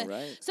 We're I love doing it. all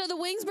right. So the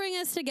wings bring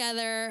us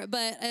together,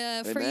 but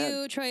for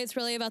Amen. you, Troy, it's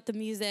really about the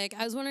music.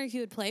 I was wondering if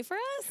you would play for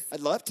us. I'd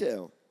love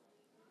to.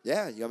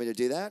 Yeah, you want me to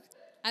do that?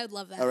 I would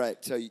love that. All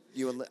right, so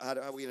you and how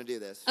are we going to do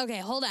this? Okay,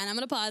 hold on. I'm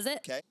going to pause it.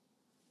 Okay.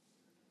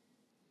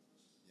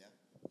 Yeah.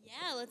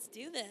 Yeah, let's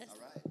do this. All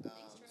right.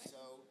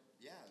 So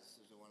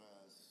we want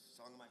a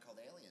song of mine called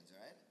Aliens,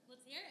 all right?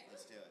 Let's hear it.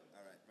 Let's do it.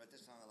 All right. Wrote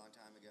this song a long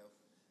time ago,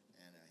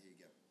 and here you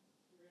go.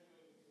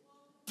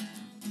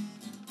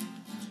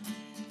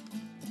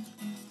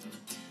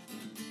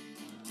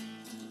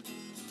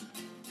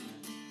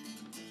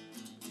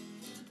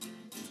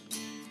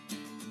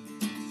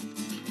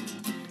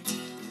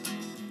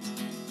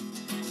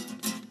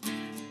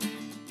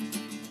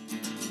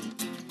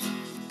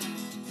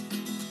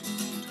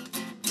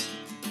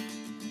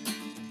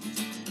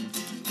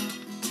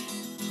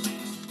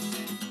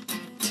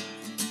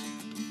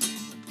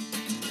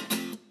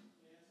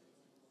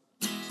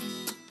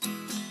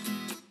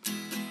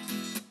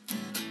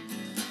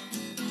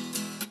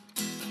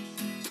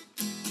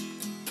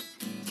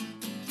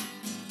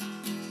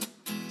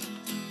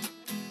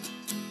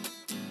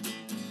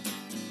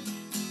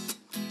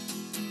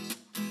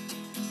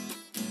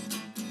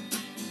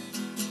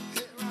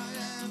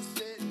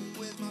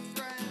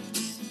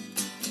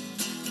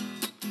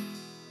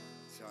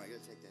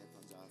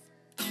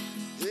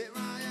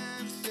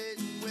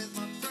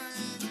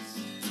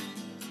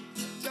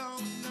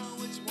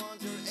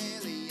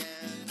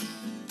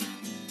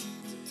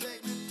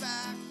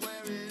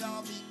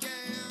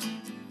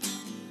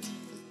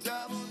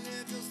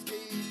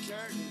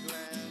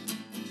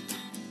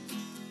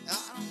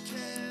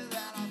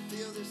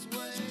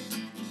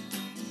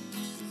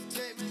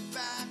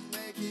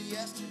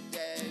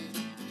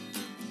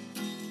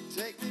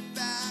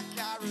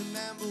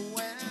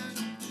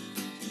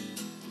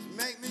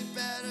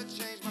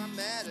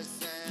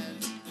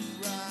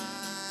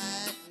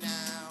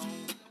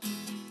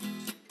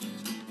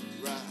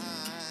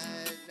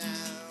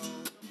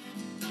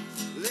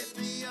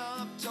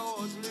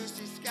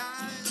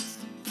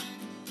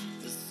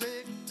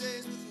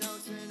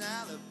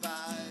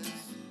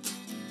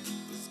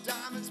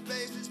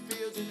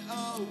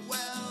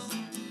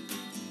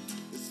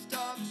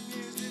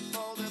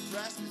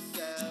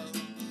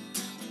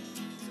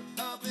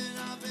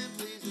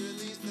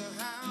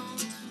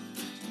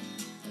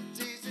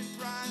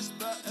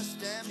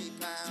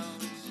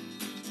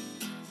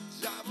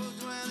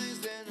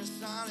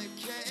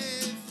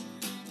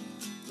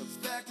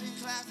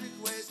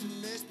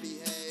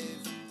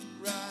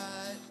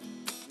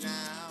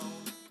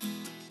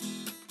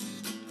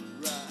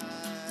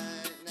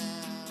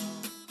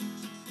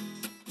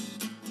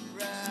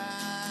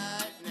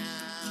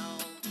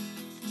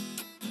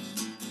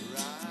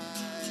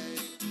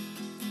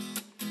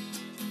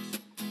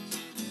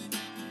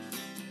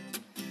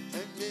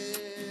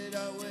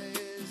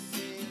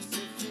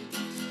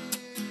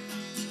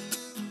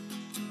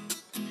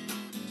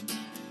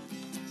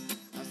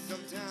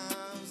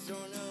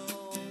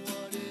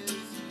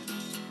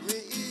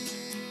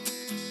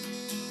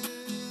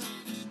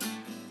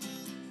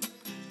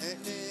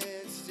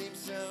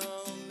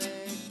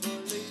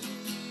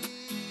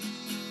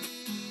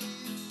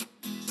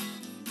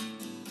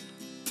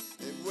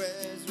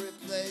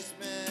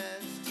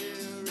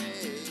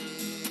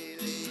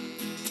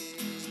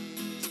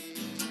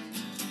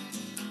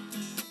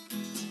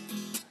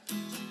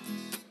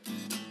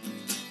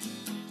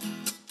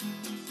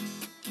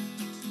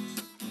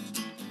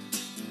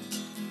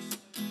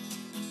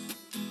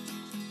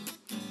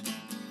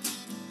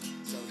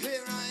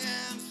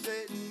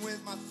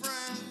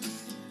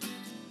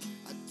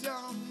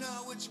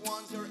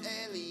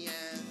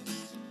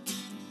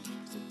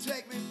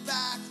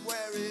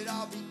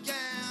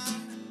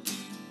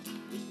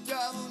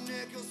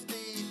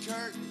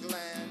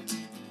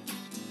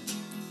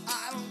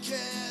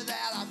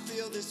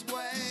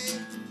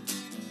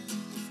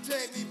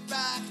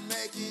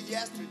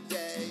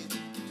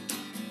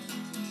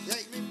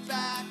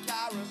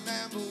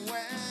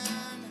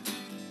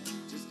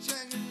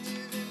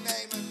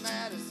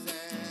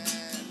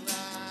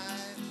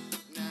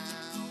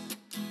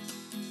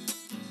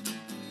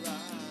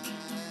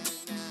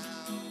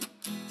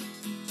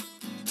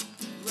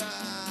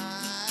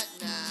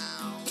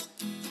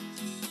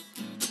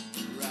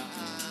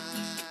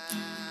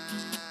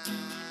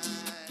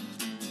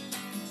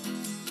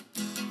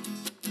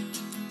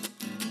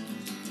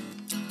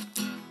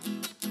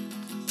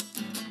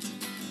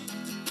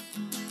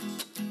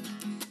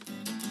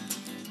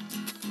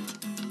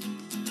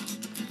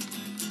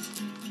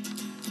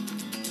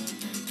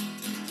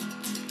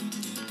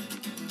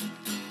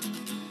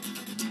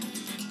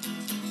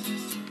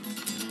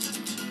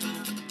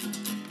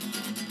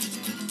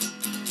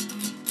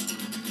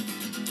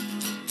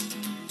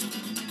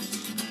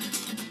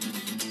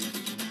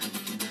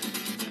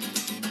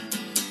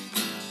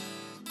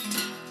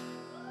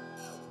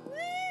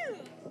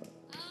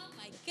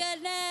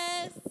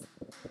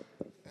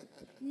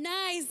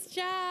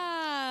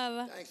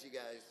 job. Thanks, you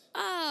guys.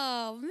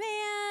 Oh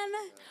man,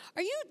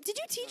 did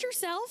you teach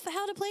yourself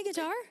how to play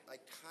guitar? I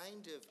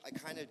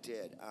kind of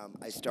did.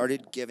 I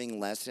started giving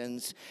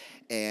lessons,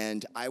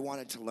 and I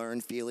wanted to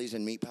learn Feelies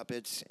and Meat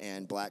Puppets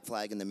and Black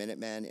Flag and the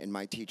Minutemen, and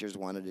my teachers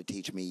wanted to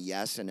teach me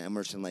Yes and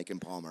Emerson, Lake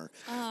and Palmer,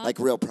 like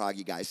real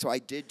proggy guys. So I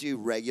did do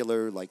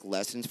regular like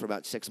lessons for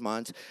about 6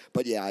 months,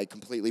 but yeah, I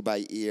completely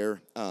by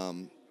ear.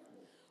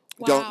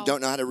 Wow.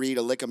 Don't know how to read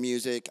a lick of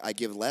music. I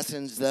give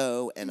lessons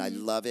though, and I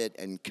love it.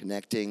 And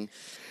connecting,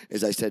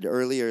 as I said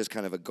earlier, is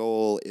kind of a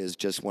goal. Is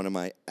just one of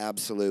my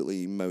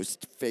absolutely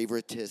most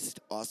favoritist,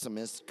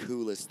 awesomest,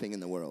 coolest thing in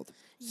the world.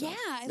 So, Yeah,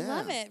 I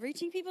love it.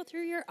 Reaching people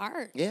through your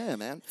art. Yeah,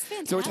 man.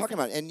 It's So we're talking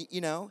fantastic.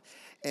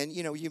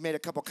 about, you made a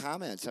couple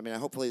comments. I mean,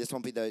 hopefully this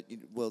won't be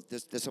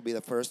this will be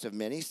the first of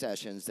many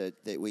sessions that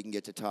we can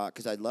get to talk,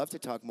 because I'd love to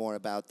talk more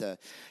about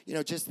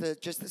just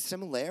the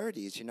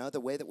similarities, the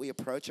way that we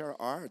approach our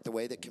art, the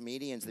way that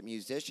comedians, the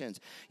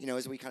musicians,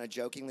 as we kind of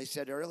jokingly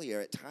said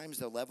earlier, at times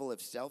the level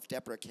of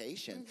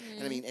self-deprecation.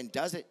 And I mean, and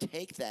does it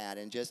take that?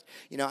 And just,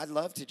 I'd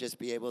love to just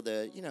be able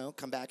to,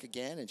 come back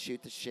again and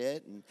shoot the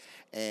shit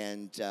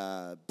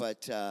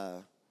but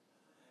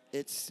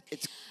it's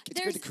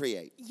good to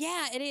create.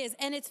 Yeah, it is.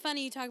 And it's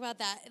funny you talk about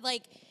that.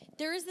 Like,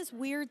 there is this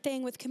weird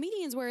thing with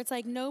comedians where it's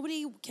like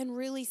nobody can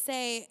really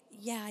say,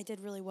 yeah, I did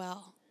really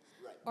well.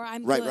 Right. Or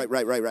I'm good.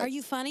 Right. Are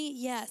you funny?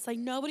 Yes. Like,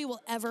 nobody will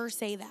ever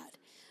say that.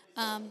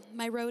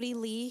 My roadie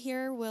Lee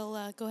here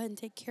will go ahead and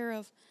take care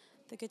of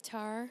the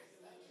guitar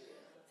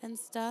and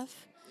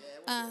stuff.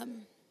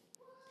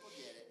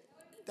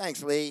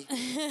 Thanks, Lee.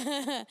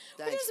 We're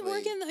just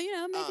working, make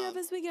it up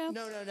as we go.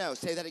 No.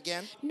 Say that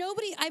again.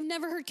 I've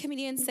never heard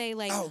comedians say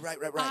like, oh, right.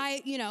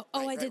 I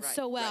did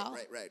so well.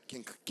 Right.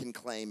 Can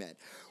claim it.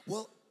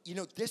 Well,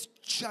 this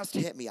just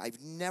hit me.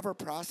 I've never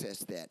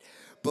processed that.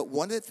 But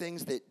one of the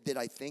things that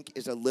I think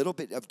is a little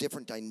bit of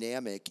different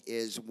dynamic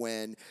is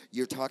when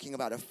you're talking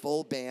about a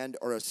full band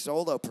or a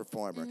solo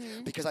performer.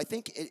 Because I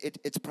think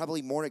it's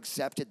probably more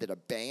accepted that a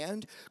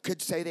band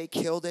could say they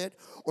killed it.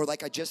 Or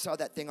like I just saw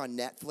that thing on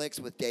Netflix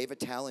with Dave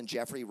Attell and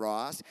Jeffrey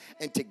Ross,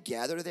 and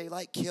together they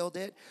like killed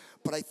it.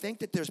 But I think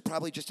that there's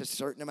probably just a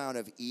certain amount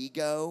of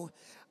ego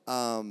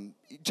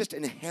just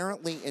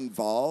inherently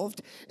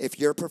involved if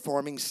you're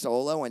performing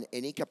solo in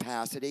any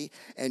capacity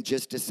and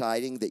just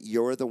deciding that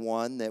you're the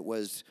one that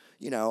was,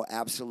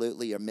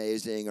 absolutely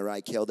amazing, or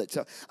I killed it.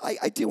 So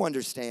I do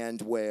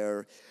understand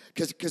where,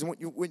 because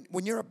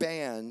when you're a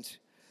band,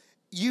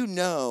 you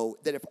know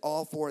that if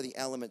all four of the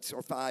elements,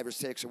 or 5 or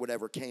 6 or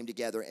whatever, came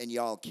together and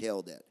y'all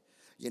killed it,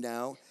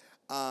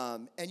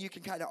 and you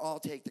can kind of all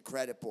take the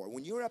credit for it.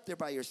 When you're up there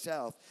by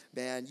yourself,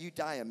 man, you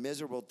die a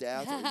miserable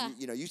death,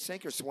 or you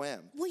sink or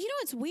swim. Well,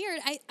 it's weird.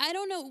 I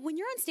don't know. When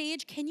you're on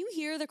stage, can you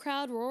hear the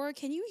crowd roar?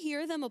 Can you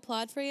hear them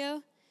applaud for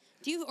you?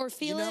 Do you or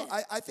feel it?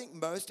 I think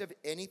most of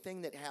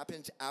anything that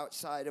happens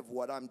outside of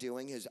what I'm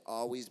doing has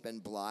always been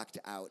blocked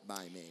out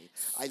by me.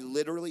 I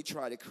literally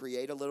try to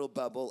create a little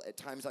bubble. At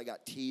times I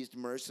got teased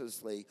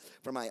mercilessly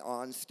for my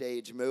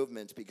on-stage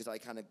movements because I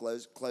kind of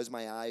close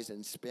my eyes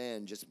and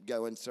spin, just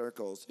go in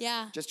circles.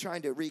 Yeah. Just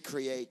trying to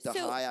recreate the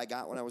high I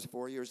got when I was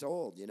 4 years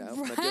old,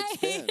 from a good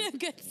spin.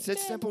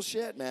 It's simple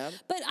shit, man.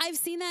 But I've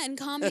seen that in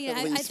comedy.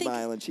 Lee's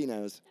smiling, she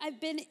knows.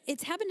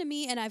 It's happened to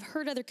me, and I've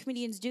heard other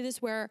comedians do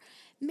this where,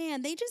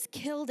 man, they just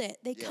killed it.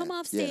 They come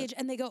off stage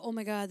and they go, oh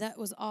my God, that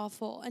was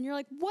awful. And you're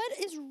like, what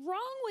is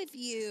wrong with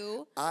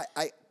you?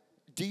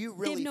 Do you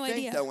really no think,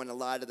 idea. though, in a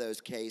lot of those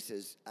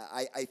cases,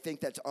 I think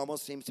that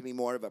almost seems to be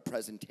more of a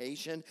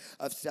presentation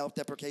of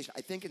self-deprecation.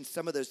 I think in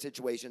some of those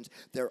situations,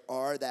 there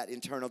are that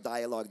internal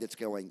dialogue that's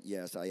going,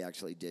 yes, I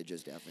actually did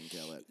just effing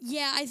kill it.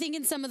 Yeah, I think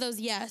in some of those,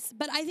 yes.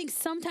 But I think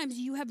sometimes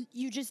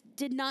you just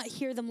did not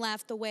hear them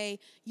laugh the way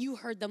you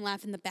heard them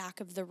laugh in the back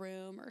of the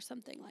room or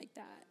something like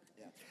that.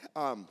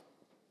 Yeah.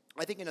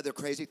 I think another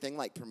crazy thing,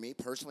 like for me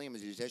personally, I'm a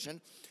musician,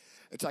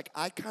 it's like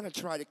I kind of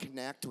try to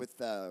connect with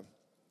the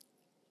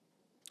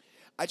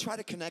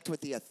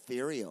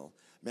ethereal.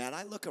 Man,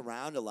 I look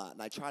around a lot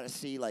and I try to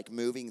see like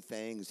moving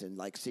things and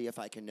like see if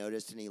I can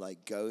notice any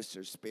like ghosts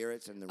or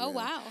spirits in the room. Oh,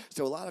 wow.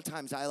 So a lot of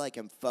times I like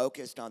am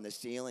focused on the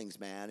ceilings,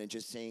 man, and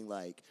just seeing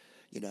like,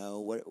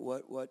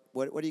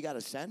 what do you got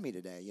to send me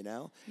today,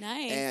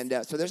 Nice.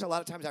 And so there's a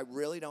lot of times I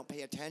really don't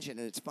pay attention,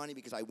 and it's funny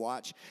because I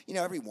watch,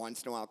 every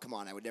once in a while, come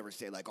on, I would never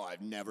say like, oh,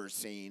 I've never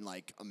seen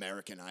like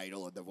American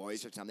Idol or The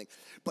Voice or something,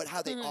 but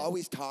how they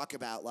always talk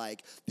about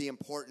like the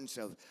importance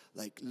of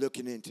like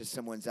looking into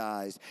someone's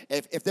eyes.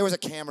 If there was a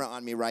camera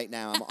on me right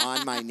now, I'm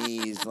on my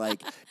knees,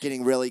 like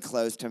getting really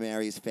close to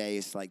Mary's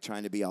face, like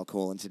trying to be all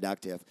cool and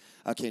seductive.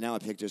 Okay, now a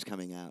picture's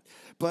coming out.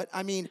 But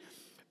I mean,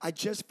 I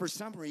just, for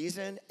some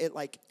reason, it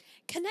like...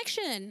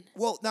 Connection.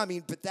 Well, no, I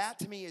mean, but that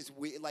to me is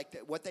weird.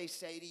 Like what they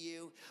say to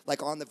you,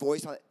 like on The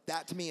Voice,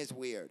 that to me is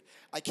weird.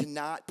 I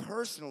cannot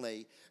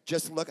personally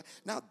just look.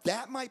 Now,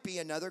 that might be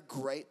another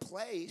great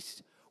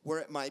place where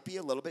it might be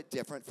a little bit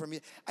different from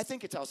me. I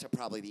think it's also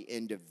probably the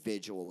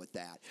individual with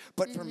that.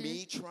 But for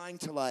me, trying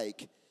to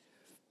like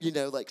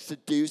like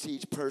seduce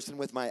each person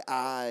with my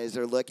eyes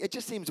or look. It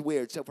just seems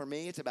weird. So for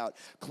me, it's about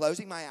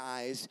closing my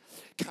eyes,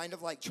 kind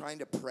of like trying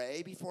to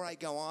pray before I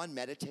go on,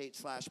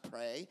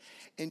 meditate/pray,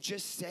 and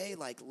just say,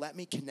 like, let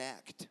me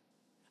connect.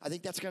 I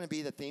think that's going to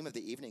be the theme of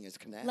the evening is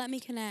connect. Let me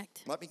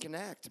connect. Let me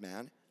connect,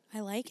 man. I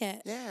like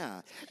it.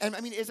 Yeah. And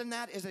I mean, isn't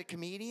that, as a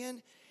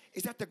comedian,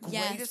 is that the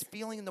greatest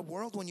feeling in the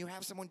world when you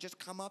have someone just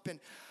come up and,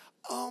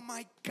 oh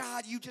my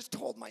God, you just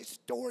told my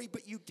story,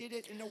 but you did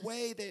it in a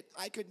way that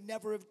I could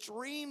never have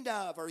dreamed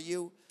of. Or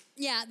you.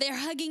 Yeah, they're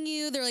hugging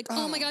you. They're like,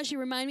 oh my gosh, you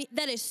remind me.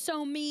 That is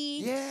so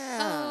me. Yeah.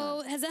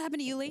 Oh, has that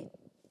happened to you, Lee?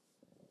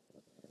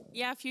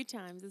 Yeah, a few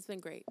times. It's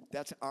been great.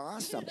 That's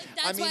awesome.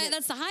 That's why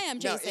that's the high I'm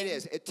chasing. No, it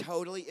is. It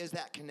totally is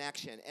that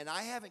connection. And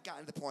I haven't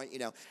gotten to the point,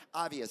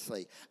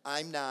 obviously,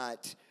 I'm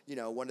not,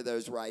 one of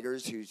those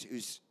writers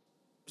who's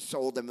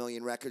sold 1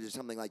 million records or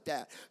something like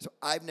that. So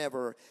I've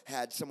never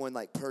had someone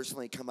like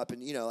personally come up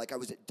and, like I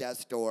was at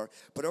death's door.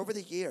 But over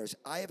the years,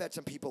 I have had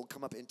some people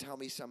come up and tell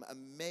me some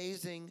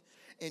amazing,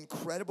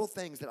 incredible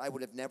things that I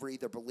would have never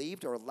either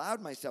believed or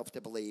allowed myself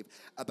to believe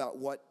about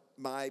what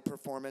my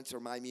performance or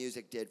my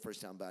music did for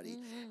somebody.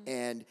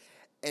 And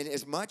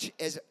as much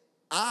as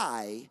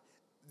I,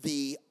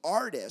 the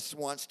artist,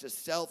 wants to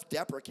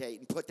self-deprecate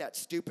and put that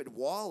stupid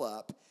wall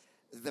up,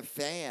 the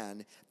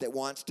fan that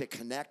wants to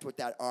connect with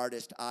that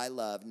artist I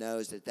love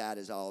knows that that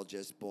is all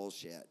just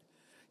bullshit.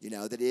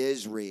 That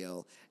is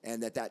real.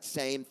 And that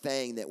same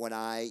thing that when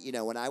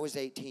I was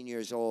 18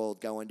 years old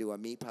going to a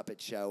Meat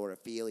Puppet show or a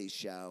Feelies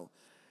show,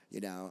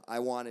 I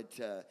wanted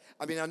to,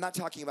 I'm not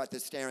talking about the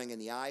staring in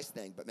the eyes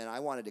thing, but man, I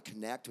wanted to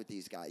connect with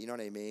these guys. You know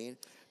what I mean?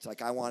 It's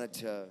like I wanted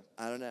to,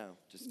 I don't know,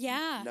 just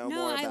know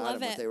more about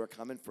them, what they were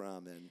coming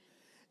from.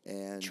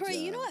 And Troy,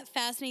 you know what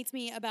fascinates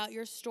me about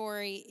your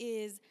story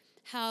is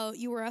how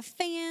you were a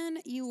fan,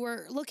 you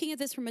were looking at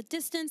this from a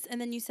distance,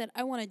 and then you said,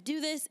 I want to do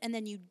this, and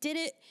then you did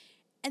it,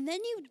 and then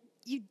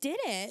you did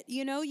it,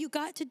 you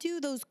got to do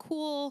those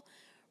cool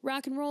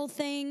rock and roll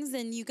things,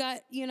 and you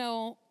got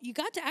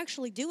to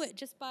actually do it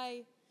just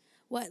by,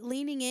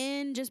 leaning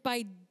in, just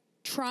by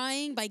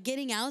trying, by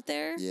getting out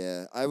there?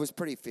 Yeah, I was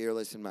pretty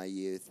fearless in my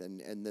youth,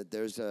 and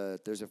there's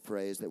a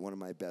phrase that one of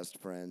my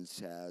best friends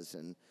has,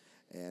 and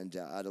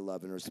out of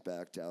love and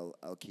respect,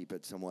 I'll keep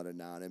it somewhat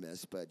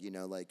anonymous. But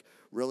like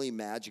really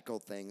magical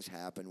things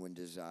happen when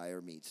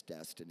desire meets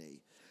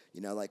destiny.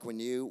 Like when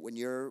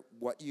you're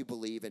what you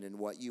believe in and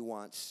what you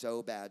want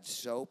so bad,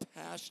 so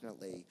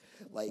passionately,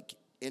 like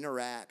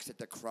interacts at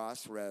the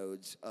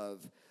crossroads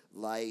of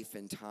life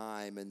and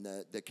time and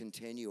the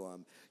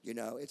continuum.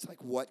 It's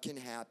like what can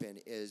happen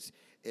is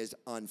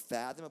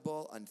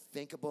unfathomable,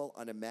 unthinkable,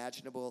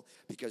 unimaginable,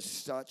 because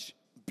such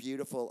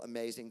beautiful,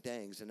 amazing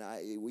things. And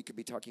we could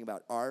be talking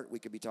about art, we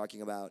could be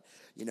talking about,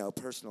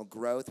 personal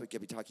growth, we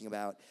could be talking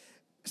about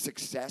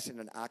success in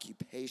an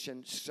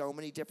occupation, so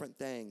many different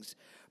things.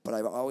 But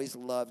I've always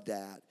loved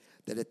that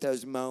at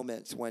those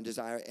moments when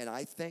desire, and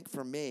I think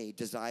for me,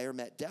 desire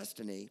met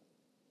destiny.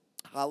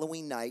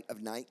 Halloween night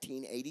of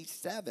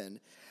 1987,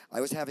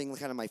 I was having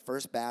kind of my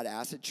first bad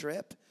acid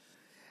trip.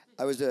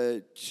 I was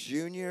a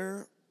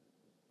junior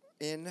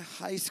in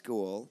high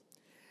school,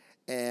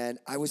 and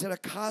I was at a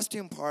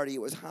costume party.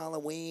 It was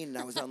Halloween, and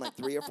I was on like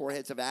 3 or 4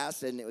 hits of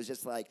acid, and it was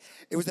just like,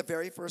 it was the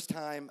very first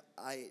time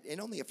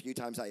and only a few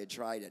times I had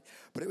tried it,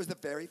 but it was the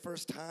very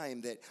first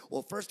time that,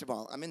 well, first of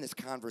all, I'm in this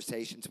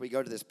conversation, so we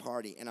go to this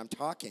party, and I'm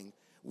talking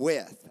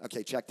with,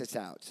 okay, check this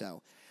out.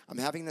 So I'm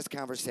having this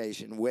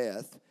conversation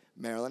with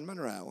Marilyn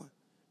Monroe,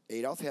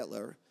 Adolf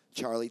Hitler,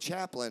 Charlie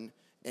Chaplin,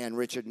 and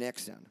Richard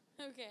Nixon.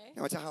 Okay.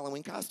 Now, it's a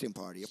Halloween costume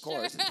party, of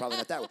course. It's probably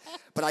not that way.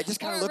 But I just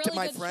kind of looked really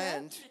at my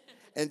friend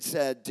and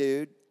said,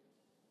 dude,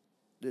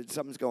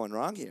 something's going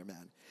wrong here,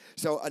 man.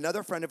 So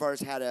another friend of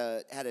ours had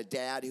a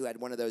dad who had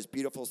one of those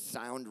beautiful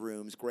sound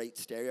rooms, great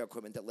stereo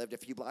equipment that lived a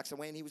few blocks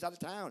away, and he was out of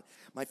town.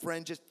 My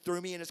friend just threw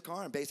me in his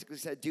car and basically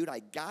said, dude, I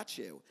got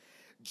you.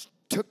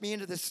 Took me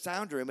into this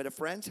sound room at a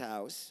friend's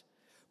house,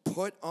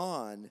 put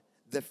on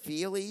the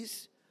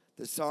Feelies,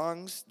 the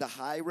songs, The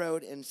High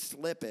Road, and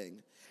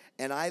Slipping.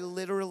 And I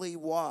literally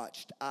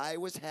watched. I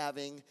was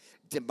having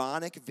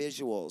demonic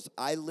visuals.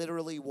 I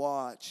literally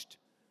watched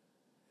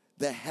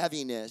the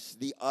heaviness,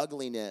 the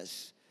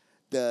ugliness,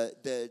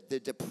 the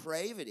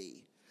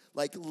depravity,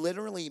 like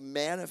literally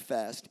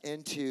manifest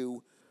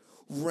into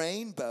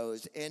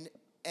rainbows and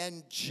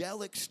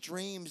angelic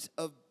streams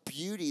of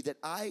beauty that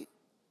I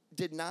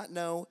did not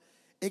know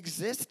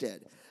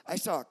existed. I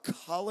saw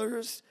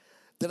colors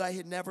that I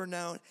had never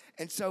known.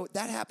 And so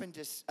that happened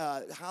to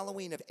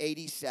Halloween of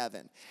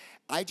 87.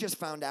 I just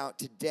found out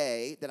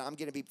today that I'm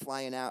going to be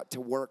flying out to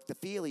work the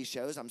Feelies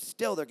shows. I'm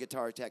still their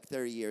guitar tech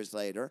 30 years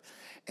later.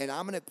 And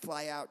I'm going to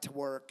fly out to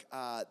work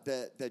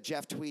the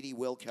Jeff Tweedy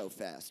Wilco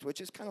Fest, which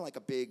is kind of like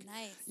a big,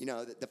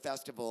 the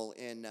festival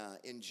in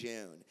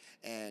June.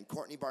 And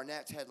Courtney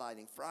Barnett's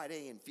headlining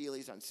Friday, and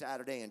Feelies on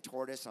Saturday, and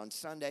Tortoise on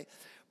Sunday.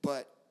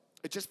 But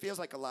it just feels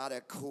like a lot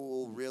of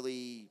cool,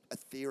 really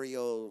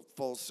ethereal,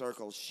 full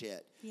circle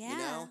shit.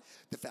 Yeah.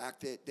 The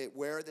fact that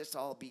where this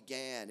all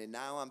began, and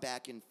now I'm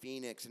back in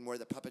Phoenix and where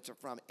the puppets are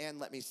from. And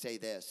let me say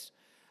this,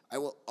 I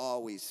will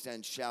always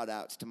send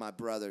shout-outs to my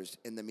brothers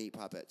in the Meat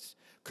Puppets.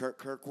 Kurt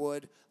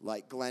Kirkwood,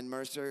 like Glenn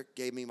Mercer,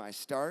 gave me my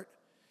start,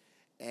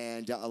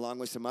 and along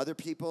with some other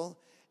people,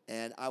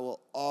 and I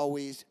will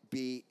always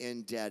be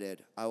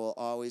indebted. I will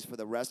always, for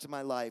the rest of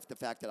my life, the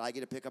fact that I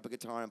get to pick up a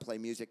guitar and play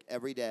music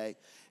every day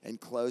and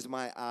close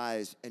my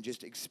eyes and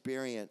just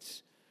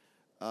experience,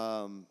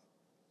 a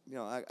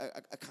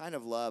kind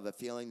of love, a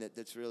feeling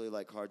that's really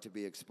like hard to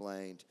be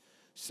explained.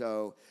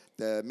 So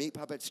the Meat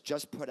Puppets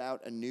just put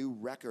out a new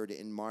record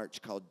in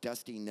March called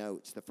Dusty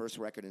Notes, the first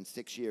record in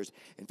 6 years.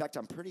 In fact,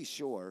 I'm pretty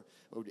sure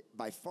it would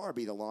by far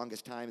be the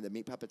longest time the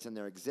Meat Puppets in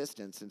their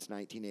existence since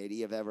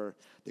 1980,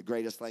 the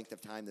greatest length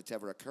of time that's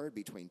ever occurred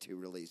between two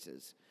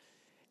releases.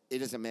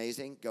 It is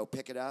amazing. Go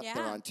pick it up. Yeah.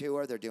 They're on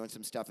tour. They're doing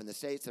some stuff in the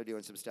States. They're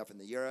doing some stuff in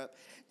the Europe.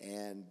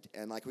 And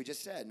like we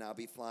just said, and I'll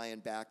be flying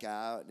back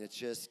out. And it's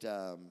just,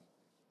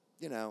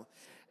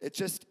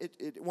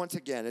 once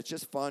again, it's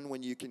just fun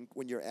when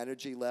your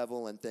energy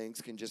level and things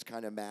can just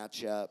kind of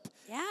match up.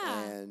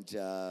 Yeah. And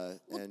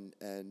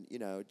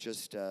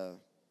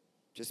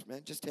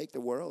just take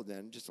the world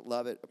and just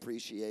love it,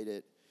 appreciate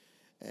it.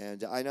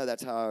 And I know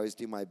that's how I always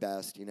do my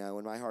best,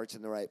 when my heart's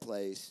in the right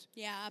place.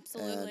 Yeah,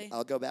 absolutely. And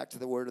I'll go back to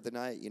the word of the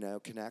night,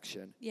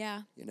 connection.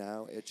 Yeah.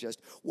 It's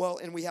just,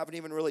 and we haven't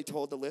even really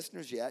told the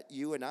listeners yet,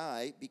 you and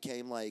I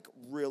became like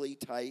really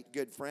tight,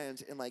 good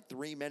friends in like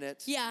 3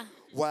 minutes. Yeah.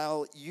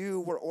 While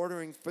you were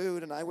ordering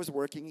food and I was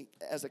working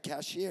as a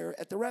cashier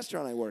at the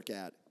restaurant I work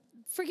at.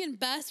 Freaking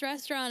best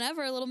restaurant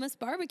ever, Little Miss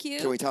Barbecue.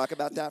 Can we talk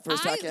about that for a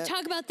second? I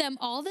talk about them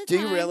all the time. Do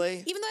you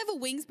really? Even though I have a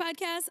wings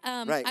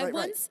podcast, Right. I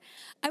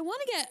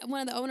want to get one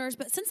of the owners,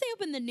 but since they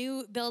opened the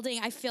new building,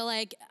 I feel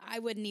like I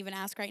wouldn't even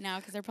ask right now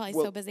because they're probably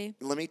so busy.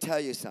 Let me tell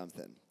you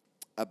something.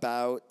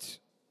 About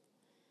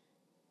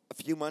a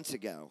few months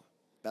ago,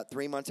 about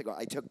 3 months ago,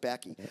 I took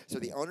Becky. So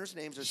the owner's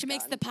names are She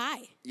makes the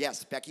pie.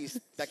 Yes, Becky's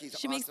She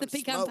awesome makes the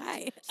pecan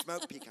pie.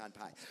 Smoked pecan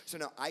pie. So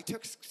no, I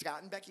took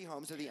Scott and Becky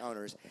Holmes are the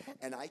owners,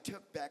 and I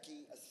took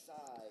Becky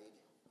aside.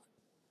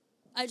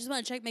 I just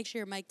want to check, make sure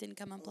your mic didn't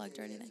come unplugged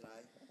or anything.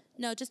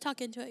 No, just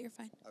talk into it. You're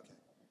fine. Okay.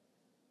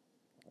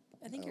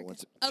 I think you're good.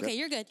 what's it- Okay, check.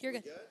 you're good. You're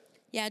good.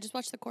 Yeah, just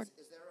watch the cord.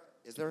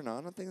 Is there an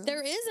on thing?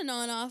 There is an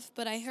on-off,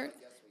 but I heard.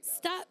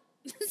 Stop.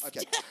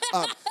 Okay.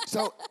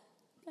 So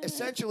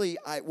essentially,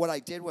 what I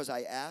did was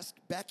I asked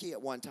Becky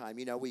at one time,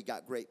 we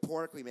got great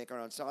pork, we make our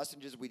own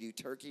sausages, we do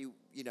turkey,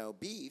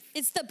 beef.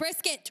 It's the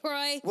brisket,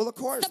 Troy. Well, of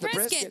course, the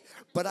brisket.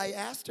 But I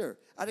asked her,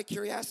 out of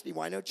curiosity,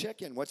 why no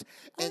chicken?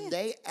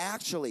 They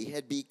actually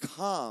had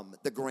become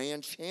the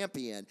grand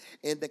champion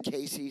in the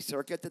KC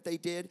circuit that they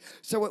did.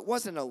 So it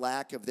wasn't a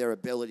lack of their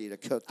ability to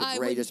cook the I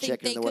greatest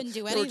wouldn't think chicken in the world. they couldn't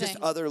do There were just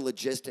anything. other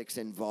logistics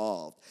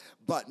involved.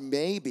 But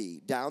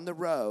maybe down the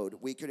road,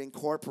 we could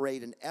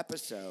incorporate an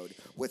episode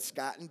with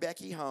Scott and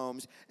Becky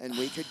Holmes, and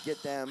we could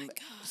get them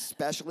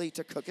specially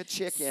to cook a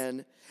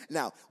chicken.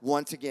 Now,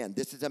 once again,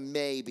 this is a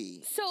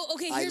maybe. So,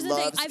 okay, I here's the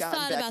love thing. Scott I've thought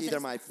and Becky. about this. They're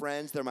my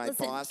friends. They're my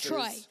Listen, bosses.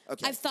 Troy,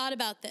 Okay. I've thought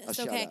about this, I'll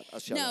shut okay? up. I'll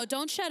shut no, up.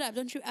 don't shut up.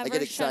 Don't you ever I get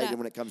shut excited up.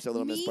 when it comes to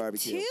Little Miss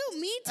Barbecue.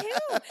 Me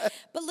too.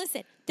 But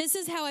listen, this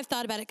is how I've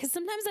thought about it, because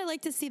sometimes I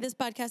like to see this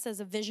podcast as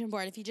a vision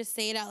board. If you just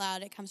say it out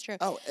loud, it comes true.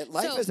 Oh,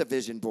 life So, is a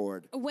vision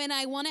board. when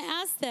I want to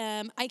ask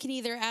them, I can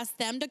either ask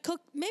them to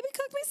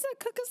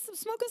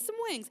smoke us some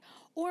wings,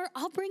 or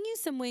I'll bring you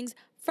some wings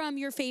from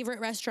your favorite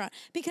restaurant.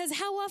 Because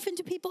how often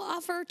do people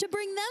offer to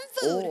bring them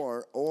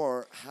food?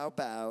 Or how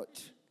about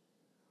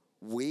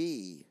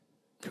we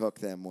cook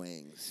them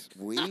wings?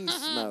 We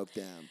smoke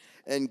them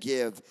and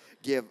give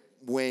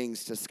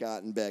wings to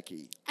Scott and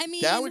Becky. I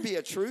mean, that would be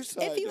a true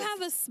sign. If you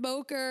have a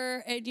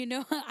smoker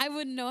and I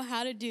wouldn't know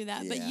how to do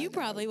that, but Yeah, you no.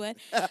 probably would.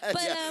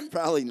 But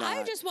probably not.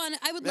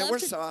 I would Man, love we're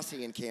to.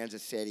 saucy in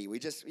Kansas City. We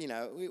just,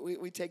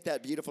 we take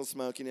that beautiful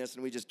smokiness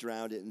and we just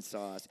drown it in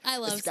sauce. I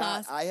love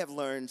Scott, sauce. I have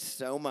learned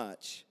so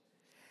much.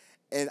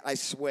 And I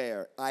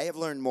swear, I have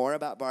learned more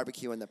about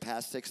barbecue in the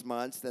past 6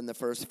 months than the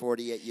first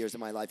 48 years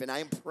of my life. And I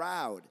am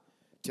proud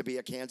to be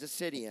a Kansas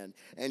Cityan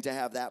and to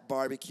have that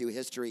barbecue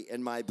history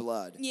in my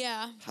blood.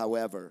 Yeah.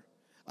 However,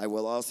 I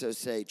will also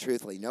say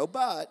truthfully, no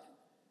but,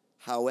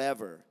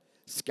 however,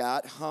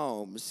 Scott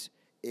Holmes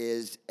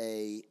is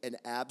an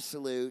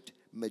absolute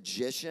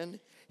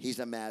magician. He's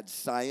a mad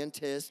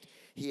scientist.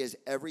 He is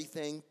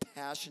everything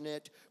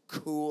passionate,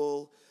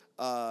 cool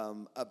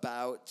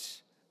about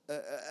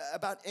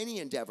any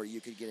endeavor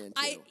you could get into.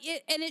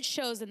 And it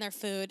shows in their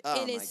food.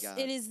 Oh, my God.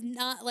 It is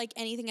not like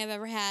anything I've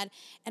ever had.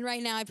 And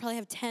right now, I probably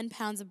have 10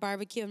 pounds of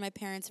barbecue in my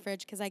parents'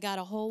 fridge because I got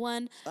a whole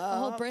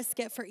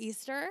brisket for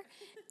Easter.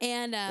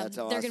 And That's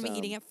they're going to be awesome.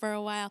 eating it for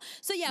a while.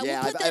 So, yeah,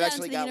 Yeah, we'll put I've that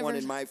actually out got into the one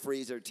universe. in my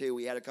freezer, too.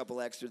 We had a couple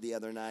extra the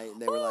other night,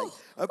 and they were like,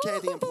 okay,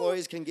 the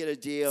employees can get a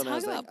deal. And I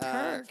was Talk like, about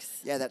perks.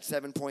 Yeah, that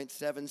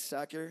 7.7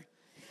 sucker.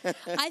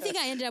 I think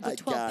I ended up with I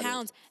 12 got it.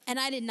 pounds, and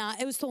I did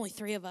not. It was only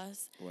 3 of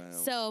us. Wow.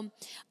 So,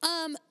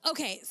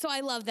 okay. So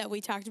I love that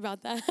we talked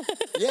about that.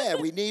 Yeah,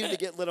 we needed to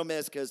get Little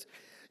Miss because,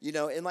 You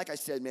know, and like I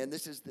said, man,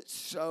 this is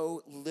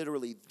so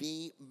literally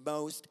the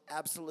most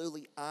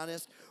absolutely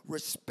honest,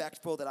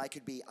 respectful that I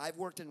could be. I've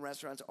worked in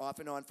restaurants off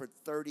and on for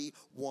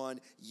 31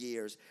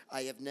 years.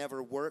 I have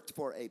never worked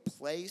for a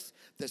place,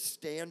 the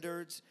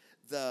standards,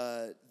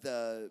 the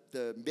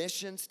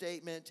mission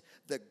statement,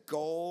 the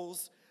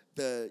goals,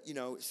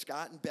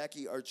 Scott and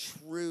Becky are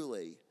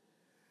truly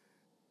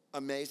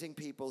amazing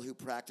people who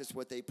practice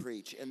what they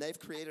preach, and they've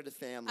created a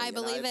family. I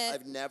believe it.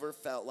 I've never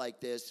felt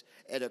like this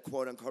at a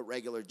quote-unquote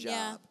regular job.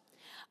 Yeah.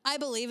 I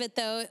believe it,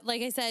 though.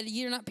 Like I said,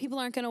 people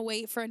aren't going to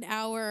wait for an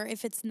hour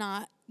if it's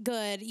not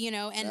good,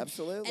 and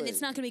Absolutely. and it's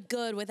not going to be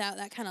good without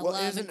that kind of Well,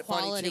 love isn't and it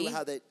quality. funny too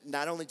how that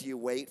not only do you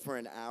wait for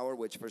an hour,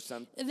 which for a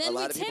Then lot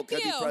we of people tip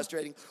could be you.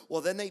 frustrating.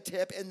 Well, then they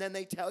tip, and then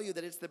they tell you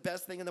that it's the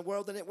best thing in the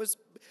world, and it was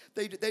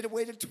they'd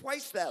waited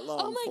twice that long.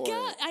 Oh my for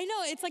God! it. I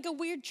know, it's like a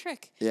weird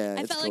trick. Yeah,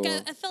 I it's felt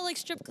cool. I felt like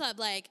strip club,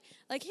 like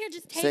here,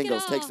 just take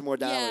Singles, it all. take some more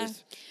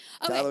dollars.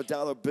 Yeah. Okay.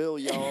 Dollar bill,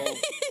 y'all.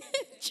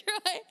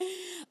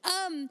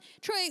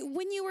 Troy,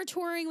 when you were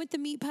touring with the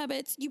Meat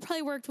Puppets, you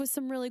probably worked with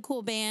some really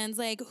cool bands.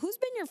 Like, who's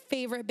been your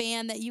favorite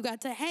band that you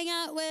got to hang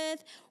out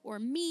with or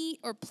meet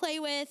or play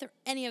with or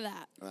any of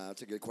that?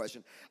 That's a good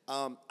question.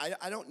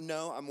 I don't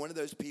know. I'm one of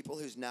those people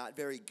who's not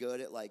very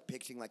good at like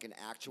picking like an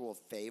actual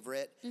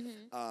favorite.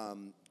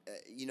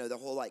 The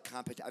whole like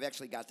I've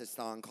actually got this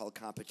song called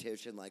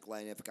Competition, like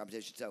lining up for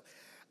competition. So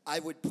I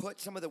would put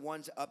some of the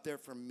ones up there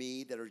for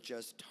me that are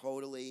just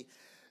totally,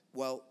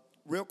 well,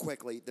 real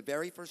quickly, the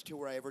very first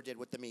tour I ever did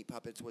with the Meat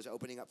Puppets was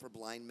opening up for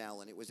Blind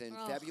Melon. It was in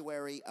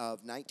February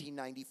of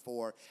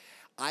 1994.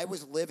 I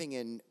was living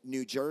in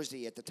New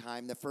Jersey at the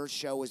time. The first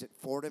show was at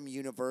Fordham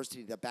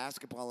University, the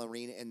basketball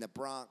arena in the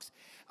Bronx.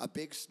 A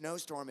big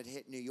snowstorm had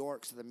hit New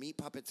York, so the Meat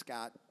Puppets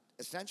got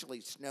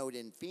essentially snowed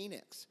in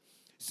Phoenix.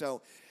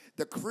 So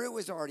the crew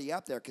was already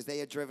up there because they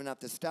had driven up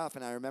the stuff,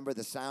 and I remember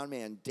the sound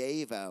man,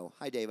 Davo,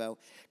 hi Davo,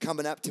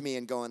 coming up to me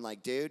and going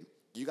like, dude,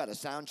 you got to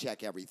sound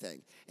check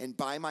everything. And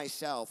by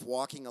myself,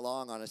 walking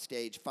along on a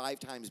stage 5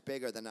 times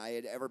bigger than I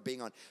had ever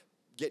been on,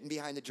 getting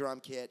behind the drum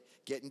kit,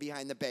 getting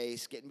behind the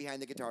bass, getting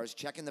behind the guitars,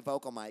 checking the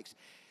vocal mics,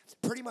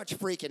 pretty much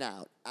freaking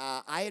out.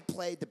 I had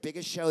played the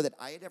biggest show that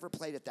I had ever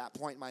played at that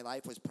point in my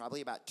life was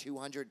probably about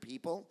 200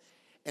 people.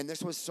 And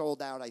this was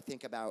sold out, I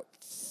think, about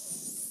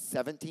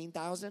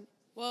 17,000.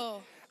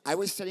 Whoa. I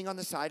was sitting on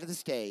the side of the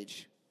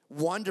stage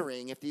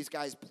wondering if these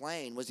guys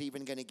playing was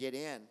even going to get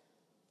in.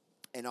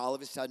 And all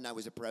of a sudden, I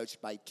was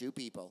approached by 2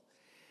 people,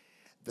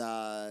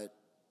 the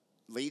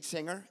lead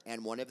singer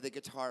and one of the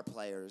guitar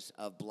players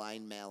of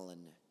Blind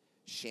Melon,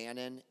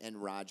 Shannon and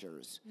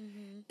Rogers.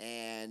 Mm-hmm.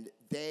 And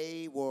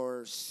they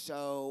were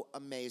so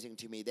amazing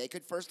to me. They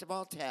could, first of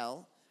all,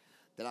 tell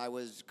that I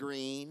was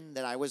green,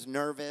 that I was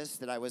nervous,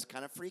 that I was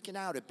kind of freaking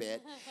out a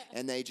bit.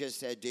 And they just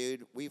said,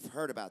 dude, we've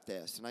heard about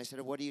this. And I said,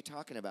 what are you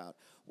talking about?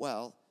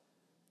 Well,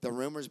 the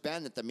rumor's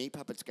been that the Meat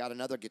Puppets got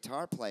another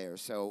guitar player,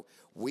 so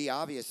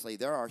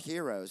they're our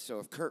heroes. So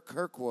if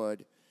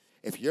Kirkwood,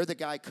 if you're the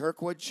guy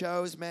Kirkwood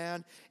chose,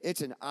 man,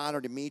 it's an honor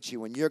to meet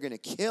you, and you're going to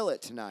kill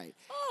it tonight.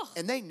 Oh.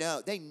 And they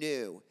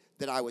knew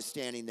that I was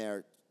standing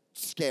there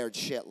scared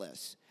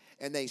shitless,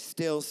 and they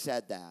still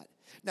said that.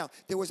 Now,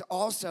 there was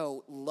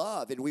also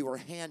love, and we were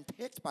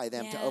handpicked by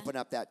them to open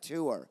up that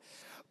tour.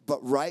 But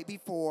right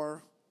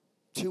before,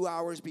 2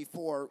 hours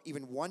before,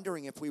 even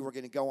wondering if we were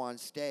going to go on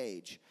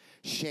stage,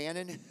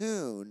 Shannon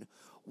Hoon,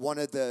 one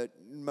of the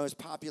most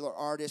popular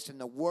artists in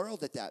the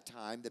world at that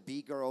time, the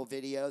B-Girl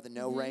video, the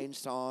No Rain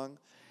song,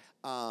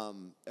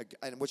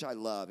 which I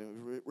love, it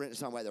was written a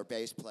song by their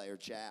bass player,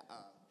 Brad.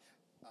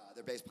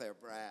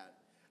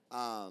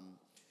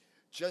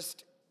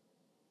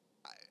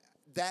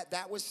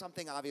 That was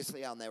something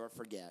obviously I'll never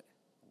forget.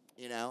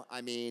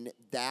 I mean,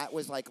 that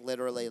was like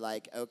literally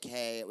like,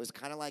 okay, it was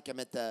kind of like I'm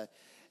at the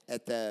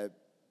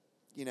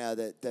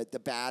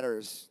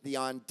batters, the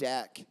on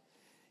deck,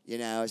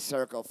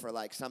 circle for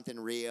like something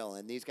real.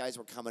 And these guys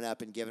were coming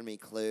up and giving me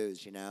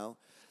clues,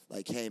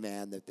 like, hey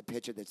man, the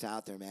pitcher that's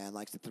out there, man,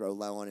 likes to throw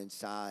low on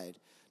inside.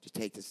 Just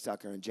take this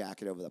sucker and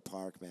jack it over the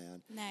park,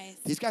 man. Nice.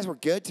 These guys were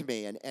good to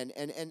me,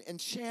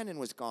 and Shannon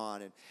was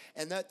gone,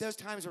 and those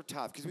times were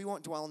tough because we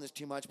won't dwell on this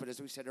too much. But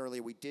as we said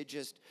earlier, we did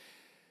just,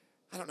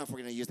 I don't know if we're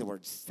going to use the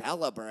word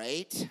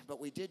celebrate, but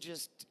we did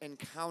just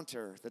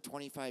encounter the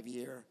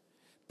 25-year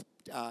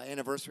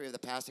anniversary of the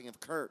passing of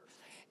Kurt.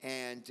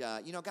 And,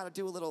 got to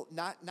do a little,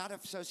 not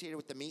associated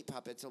with the Meat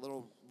Puppets, a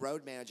little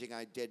road managing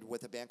I did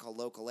with a band called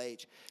Local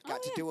H.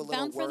 Got to do a little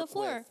Bound work for the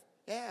Floor. with.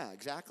 Yeah,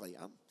 exactly.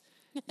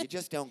 You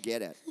just don't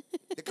get it.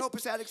 The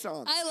Copacetic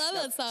song. I love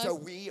that song. So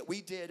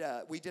we did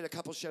a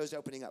couple shows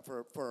opening up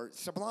for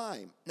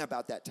Sublime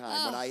about that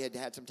time when I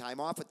had some time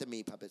off with the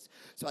Meat Puppets.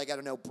 So I got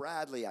to know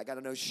Bradley, I got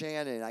to know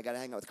Shannon, I got to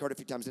hang out with Kurt a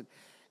few times.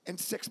 And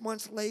 6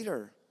 months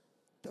later,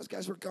 those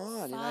guys were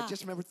gone. And I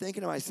just remember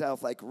thinking to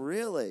myself, like,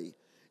 really?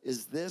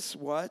 Is this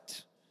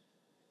what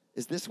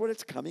Is this what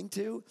it's coming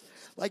to?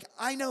 Like,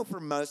 I know for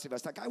most of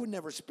us, like, I would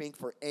never speak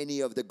for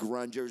any of the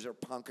grungers or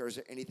punkers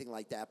or anything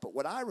like that. But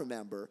what I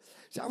remember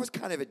is I was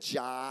kind of a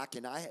jock,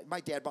 and my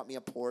dad bought me a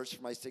Porsche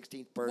for my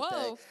 16th birthday.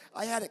 Whoa.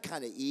 I had it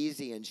kind of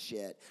easy and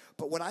shit.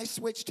 But when I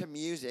switched to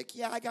music,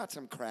 yeah, I got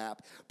some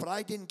crap, but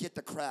I didn't get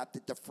the crap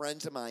that the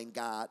friends of mine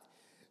got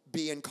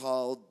being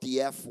called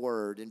the F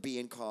word and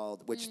being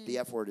called, which the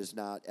F word is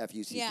not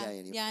F-U-C-K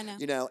anymore. Yeah, I know.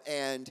 You know,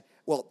 and,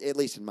 well, at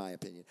least in my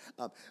opinion.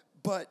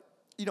 But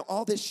you know,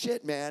 all this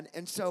shit, man.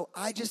 And so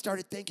I just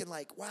started thinking,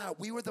 like, wow,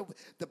 we were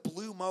the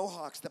blue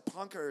mohawks, the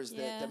punkers,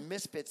 the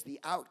misfits, the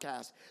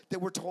outcasts that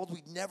were told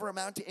we'd never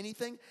amount to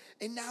anything.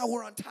 And now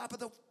we're on top of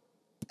the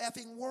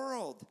effing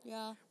world.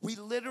 Yeah.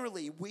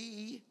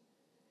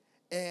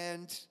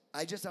 And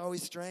I just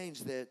always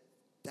strange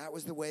that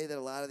was the way that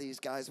a lot of these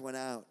guys went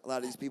out. A lot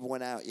of these people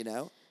went out, you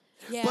know?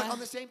 Yeah. But on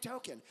the same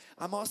token,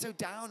 I'm also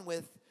down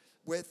with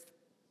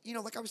you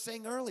know, like I was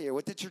saying earlier,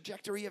 with the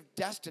trajectory of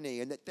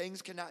destiny, and that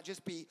things cannot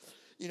just be,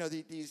 you know,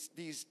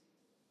 these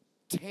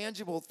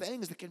tangible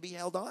things that can be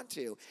held on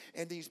to,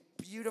 and these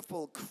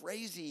beautiful,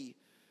 crazy,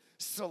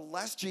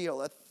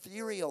 celestial,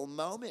 ethereal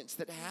moments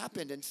that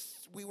happened, and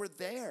we were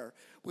there.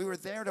 We were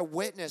there to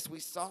witness. We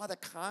saw the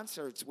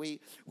concerts.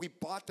 We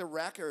bought the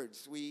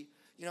records. We,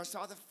 you know,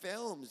 saw the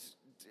films.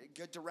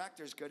 Good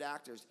directors, good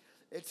actors.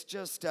 It's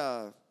just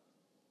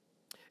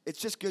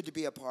good to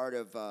be a part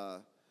of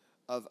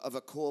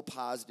a cool,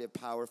 positive,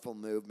 powerful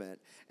movement.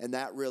 And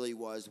that really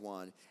was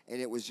one.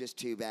 And it was just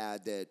too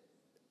bad that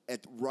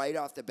right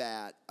off the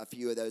bat, a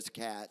few of those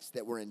cats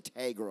that were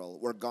integral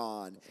were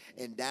gone.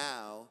 And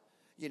now,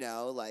 you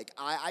know, like,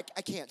 I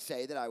can't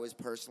say that I was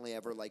personally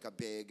ever like a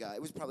big,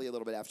 it was probably a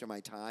little bit after my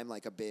time,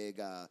 like a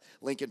big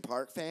Linkin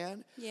Park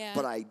fan. Yeah.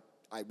 But I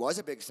was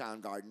a big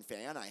Soundgarden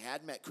fan. I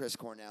had met Chris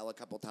Cornell a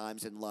couple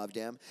times and loved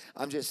him.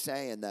 I'm just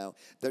saying, though,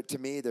 that to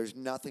me, there's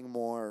nothing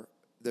more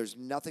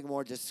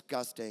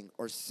disgusting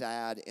or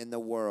sad in the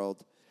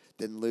world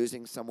than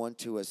losing someone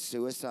to a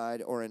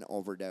suicide or an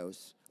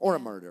overdose or a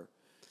murder.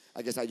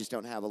 I guess I just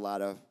don't have a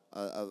lot of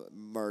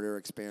murder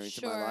experience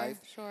in my life.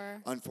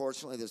 Sure.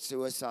 Unfortunately, the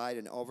suicide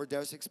and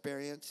overdose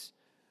experience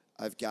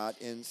I've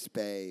got in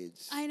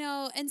spades. I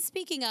know. And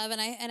speaking of,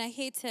 and I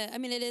hate to, I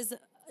mean, it is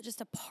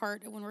just a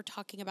part when we're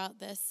talking about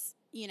this.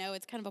 You know,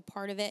 it's kind of a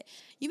part of it.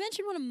 You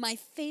mentioned one of my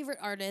favorite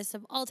artists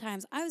of all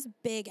times. I was a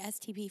big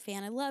STP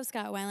fan. I love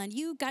Scott Weiland.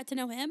 You got to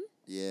know him?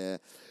 Yeah.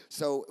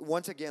 So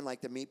once again,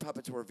 like, the Meat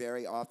Puppets were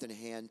very often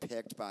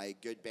handpicked by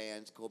good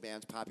bands, cool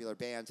bands, popular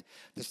bands.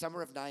 The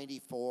summer of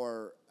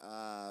 '94,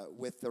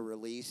 with the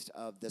release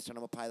of the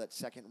Sonoma Pilot's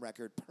second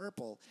record,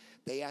 Purple,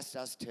 they asked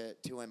us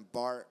to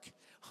embark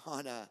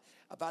on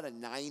about a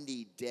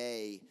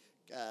 90-day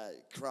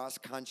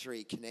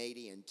cross-country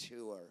Canadian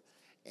tour.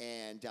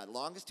 And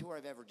longest tour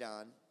I've ever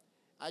done.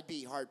 I'd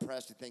be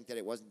hard-pressed to think that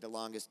it wasn't the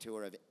longest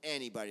tour of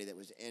anybody that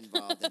was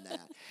involved in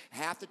that.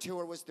 Half the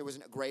tour there was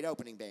great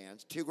opening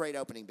bands, two great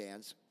opening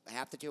bands.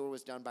 Half the tour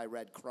was done by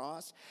Red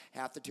Cross.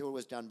 Half the tour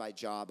was done by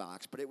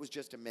Jawbox. But it was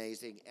just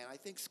amazing. And I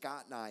think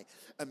Scott and I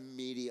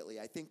immediately,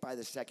 I think by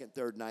the second,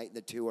 third night in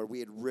the tour, we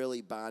had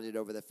really bonded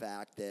over the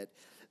fact that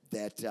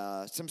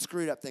some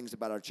screwed up things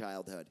about our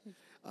childhood.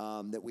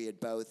 That we had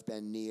both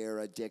been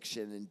near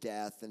addiction and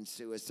death and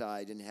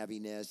suicide and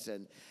heaviness,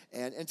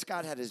 and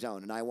Scott had his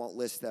own, and I won't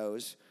list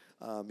those.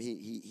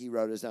 He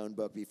wrote his own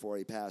book before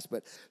he passed,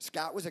 but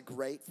Scott was a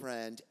great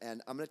friend,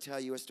 and I'm going to tell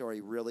you a story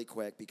really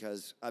quick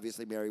because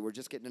obviously, Mary, we're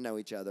just getting to know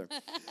each other.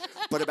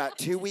 But about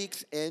 2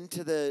 weeks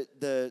into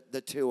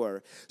the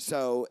tour,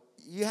 so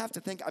you have to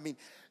think, I mean,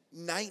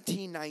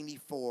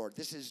 1994.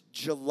 This is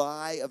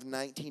July of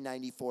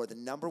 1994. The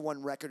number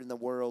one record in the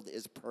world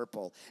is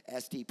Purple,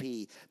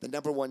 STP. The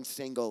number one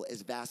single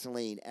is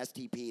Vaseline,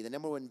 STP. The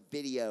number one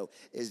video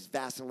is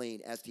Vaseline,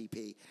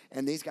 STP.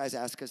 And these guys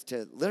ask us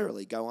to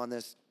literally go on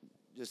this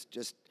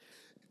just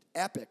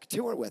epic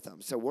tour with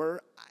them. So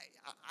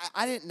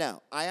I didn't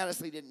know. I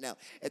honestly didn't know.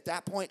 At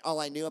that point, all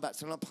I knew about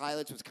Sonoma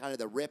Pilots was kind of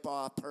the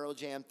rip-off Pearl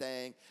Jam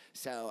thing.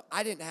 So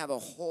I didn't have a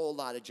whole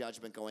lot of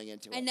judgment going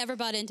into it. I never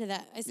bought into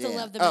that. I still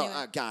love them anyway.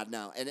 anyway. God,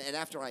 no. And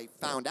after I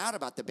found out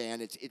about the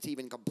band, it's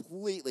even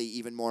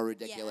more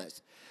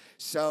ridiculous. Yeah.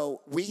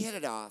 So we hit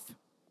it off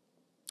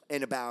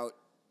in the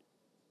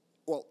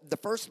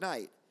first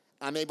night,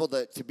 I'm able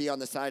to be on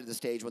the side of the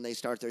stage when they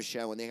start their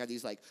show, and they have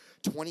these, like,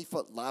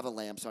 20-foot lava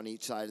lamps on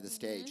each side of the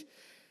stage.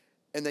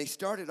 And they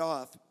started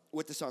off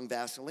with the song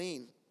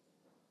Vaseline,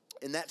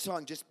 and that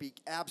song just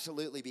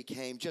absolutely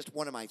became just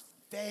one of my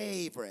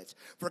favorites.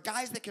 For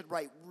guys that could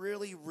write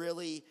really,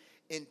 really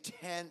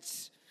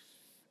intense,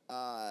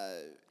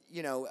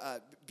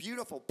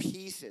 beautiful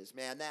pieces,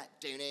 man, those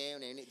two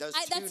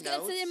notes.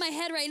 That's in my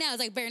head right now. It's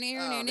like,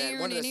 man,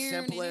 one of the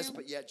simplest,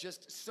 but yet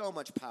just so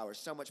much power.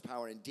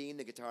 And Dean,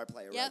 the guitar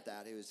player, wrote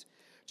that. He was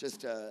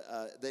just,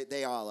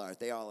 they all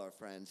are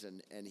friends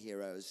and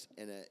heroes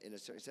in a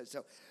certain sense.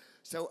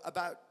 So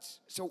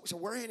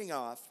we're hitting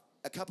off.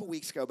 A couple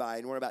weeks go by,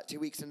 and we're about 2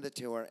 weeks into the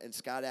tour, and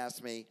Scott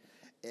asked me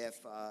if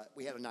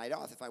we had a night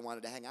off, if I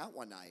wanted to hang out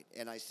one night.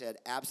 And I said,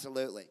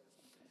 absolutely.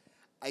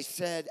 I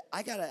said,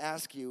 I got to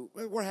ask you,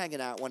 we're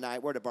hanging out one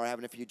night. We're at a bar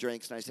having a few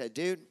drinks. And I said,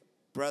 dude,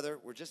 brother,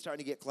 we're just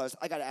starting to get close.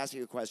 I got to ask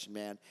you a question,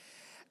 man.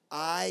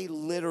 I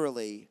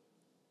literally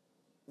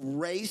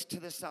race to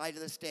the side of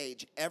the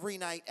stage every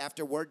night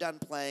after we're done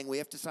playing. We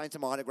have to sign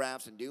some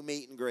autographs and do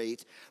meet and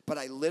greets. But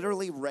I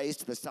literally race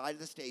to the side of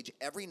the stage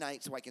every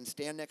night so I can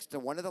stand next to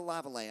one of the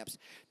lava lamps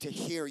to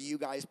hear you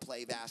guys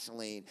play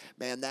Vaseline.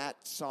 Man,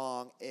 that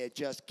song, it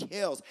just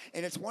kills.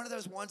 And it's one of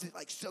those ones that's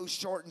like so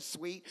short and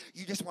sweet,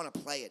 you just want to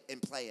play it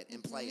and play it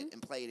and play it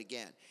and play it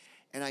again.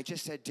 And I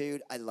just said,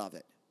 dude, I love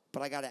it.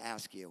 But I got to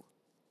ask you,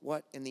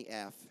 what in the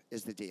F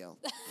is the deal?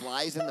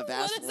 Flies in the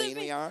Vaseline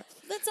we are?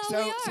 That's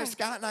all we are. So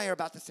Scott and I are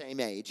about the same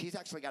age. He's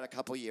actually got a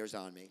couple years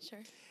on me. Sure.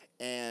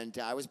 And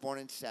I was born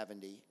in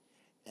 70.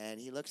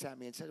 And he looks at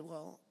me and said,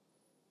 well,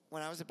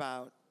 when I was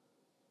about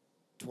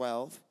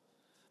 12,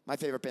 my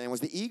favorite band was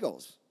the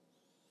Eagles.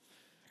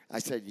 I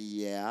said,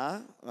 yeah,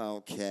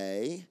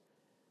 okay.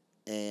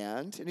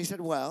 And he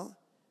said, well,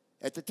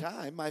 at the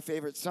time, my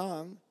favorite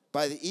song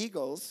by the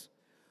Eagles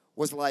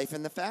was Life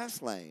in the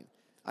Fast Lane.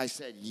 I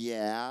said,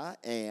 yeah,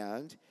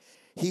 and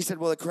he said,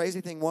 well, the crazy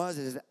thing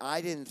is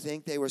I didn't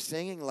think they were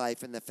singing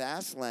Life in the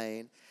Fast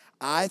Lane.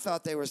 I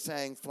thought they were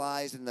saying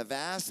Flies in the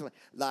Fast Lane.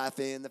 Life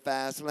in the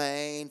Fast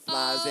Lane,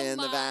 flies in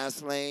the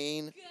Fast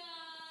Lane.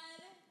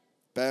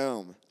 God.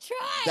 Boom.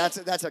 Try.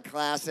 That's a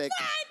classic.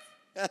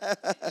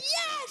 Yes.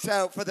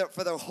 So for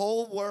the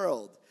whole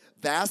world,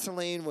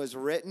 Vaseline was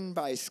written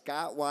by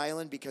Scott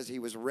Weiland because he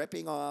was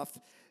ripping off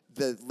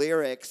the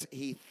lyrics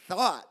he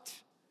thought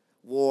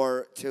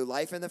wore to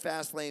Life in the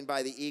Fast Lane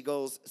by the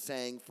Eagles,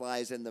 saying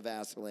Flies in the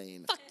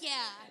Vaseline. Fuck yeah.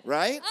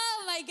 Right?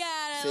 Oh my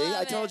God. See, I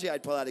love told it. you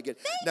I'd pull out a good.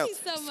 Thank you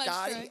so much,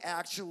 Scotty Brooke.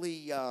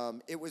 actually,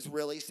 it was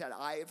really sad.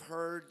 I've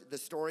heard the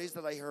stories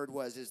that I heard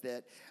is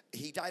that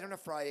he died on a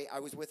Friday.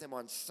 I was with him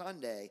on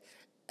Sunday.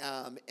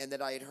 And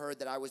that I had heard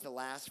that I was the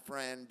last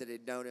friend that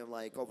had known him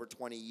like over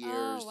 20 years.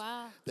 Oh,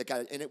 wow.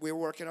 We were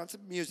working on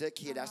some music.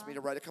 He had asked me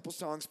to write a couple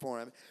songs for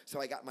him.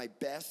 So I got my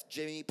best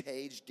Jimmy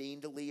Page,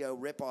 Dean DeLeo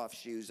ripoff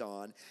shoes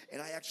on.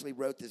 And I actually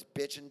wrote this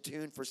bitchin'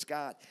 tune for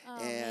Scott. Oh,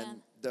 and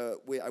man.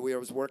 we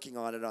was working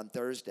on it on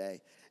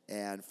Thursday.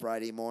 And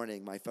Friday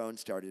morning, my phone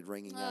started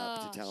ringing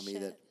up to tell me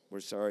that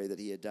we're sorry that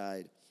he had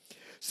died.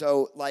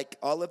 So like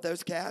all of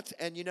those cats.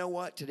 And you know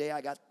what? Today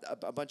I got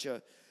a bunch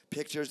of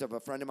pictures of a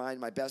friend of mine,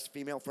 my best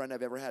female friend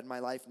I've ever had in my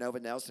life, Nova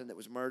Nelson, that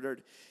was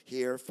murdered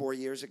here 4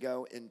 years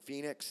ago in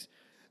Phoenix.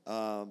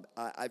 I've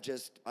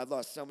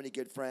lost so many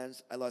good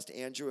friends. I lost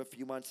Andrew a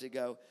few months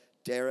ago,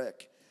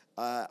 Derek.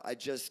 Man,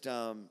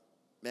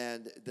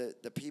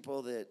 the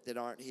people that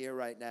aren't here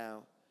right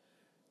now,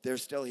 they're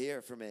still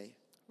here for me.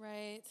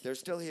 Right. They're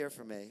still here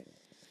for me.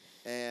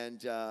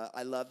 And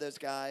I love those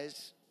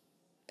guys.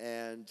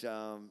 And,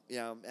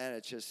 man,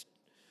 it's just,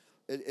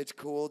 it's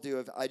cool to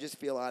have, I just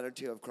feel honored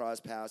to have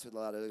crossed paths with a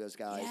lot of those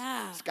guys.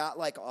 Yeah. Scott,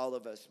 like all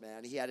of us,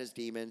 man, he had his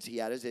demons, he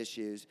had his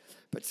issues,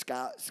 but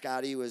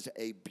Scotty was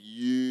a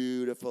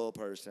beautiful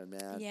person,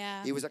 man.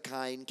 Yeah. He was a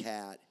kind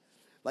cat.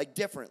 Like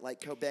different,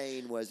 like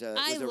Cobain was a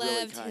I really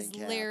loved kind his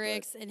cat.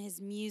 lyrics and his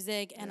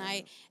music, and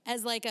I,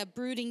 as like a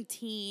brooding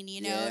teen,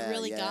 it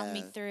really got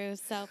me through.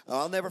 So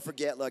I'll never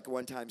forget, like,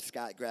 one time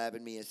Scott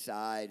grabbing me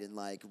aside and,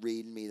 like,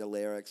 reading me the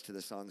lyrics to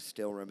the song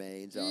Still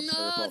Remains on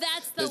Purple.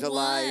 That's the There's a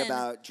line one.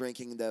 about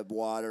drinking the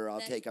water. Or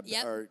if you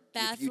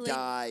Vaseline.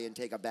 die and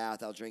take a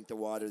bath, I'll drink the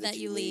water that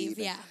you leave.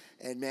 Yeah.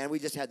 And, man, we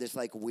just had this,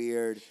 like,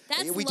 weird.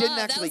 That's we love. didn't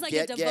That actually was like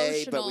a get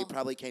gay, but we devotional.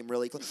 probably came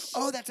really close.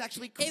 Oh, that's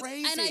actually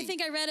crazy. and I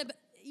think I read it.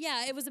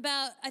 Yeah, it was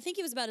about. I think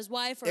it was about his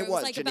wife, or it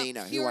was like Janina,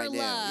 about who pure I knew.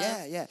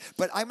 love. Yeah.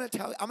 But I'm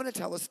gonna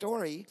tell a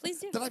story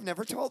Please do. that I've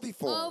never told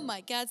before. Oh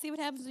my God! See what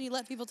happens when you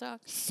let people talk.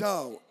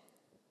 So,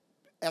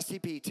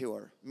 SCP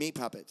tour, Meat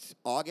Puppets,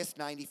 August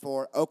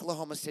 '94,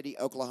 Oklahoma City,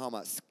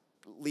 Oklahoma.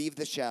 Leave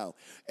the show.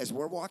 As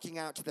we're walking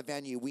out to the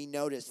venue, we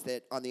notice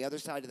that on the other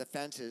side of the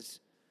fences,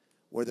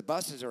 where the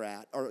buses are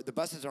at, or the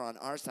buses are on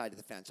our side of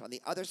the fence. On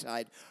the other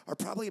side are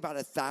probably about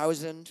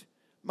 1,000,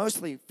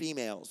 mostly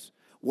females,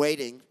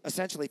 waiting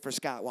essentially for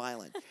Scott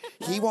Weiland.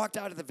 He walked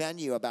out of the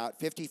venue about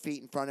 50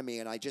 feet in front of me,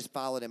 and I just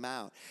followed him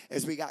out.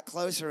 As we got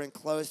closer and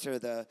closer,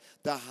 the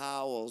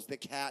howls, the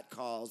cat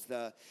calls,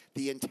 the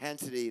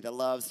intensity, the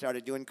love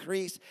started to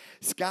increase.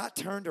 Scott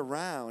turned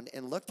around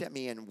and looked at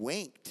me and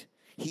winked.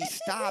 He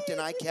stopped, and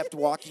I kept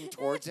walking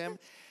towards him.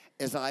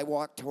 As I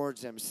walked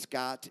towards him,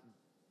 Scott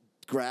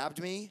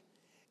grabbed me,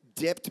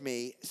 dipped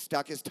me,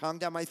 stuck his tongue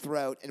down my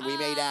throat, and we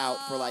made out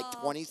for like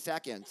 20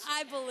 seconds.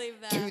 I believe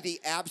that. To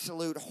the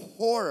absolute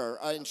horror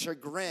and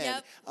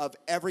chagrin of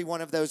every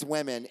one of those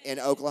women in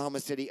Oklahoma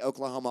City,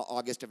 Oklahoma,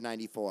 August of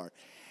 '94.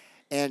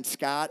 And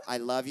Scott, I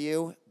love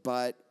you,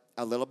 but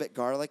a little bit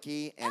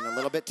garlicky and a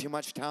little bit too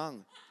much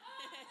tongue.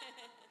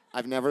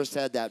 I've never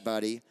said that,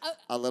 buddy.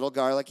 A little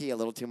garlicky, a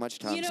little too much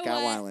tongue. You know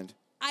Scott what? Weiland.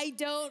 I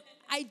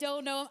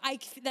don't know.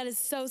 That is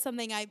so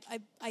something I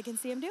can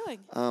see him doing.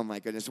 Oh my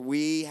goodness,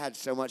 we had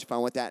so much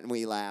fun with that, and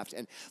we laughed.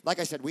 And like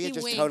I said, we had He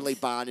just winked. totally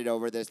bonded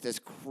over this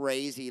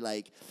crazy,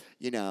 like,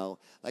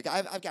 like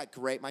I've got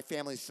great. My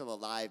family's still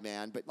alive,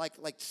 man. But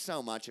like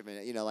so much of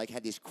it, like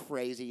had these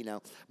crazy,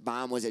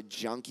 mom was a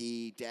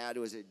junkie, dad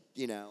was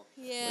was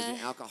an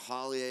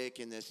alcoholic,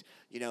 and this,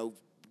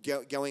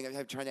 going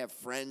trying to have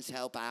friends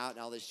help out and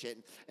all this shit.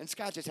 And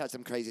Scott just had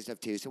some crazy stuff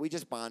too. So we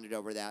just bonded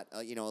over that,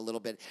 a little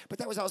bit. But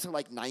that was also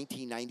like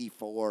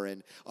 1994,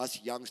 and us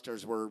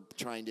youngsters were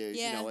trying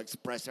to,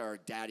 express our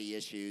daddy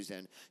issues.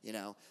 And,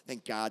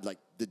 thank God, like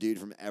the dude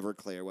from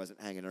Everclear wasn't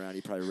hanging around.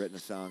 He probably written a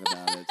song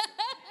about it.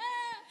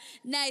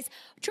 Nice.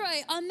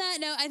 Troy, on that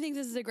note, I think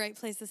this is a great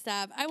place to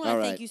stop. I want All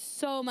to right. thank you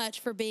so much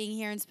for being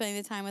here and spending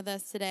the time with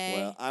us today.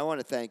 Well, I want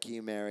to thank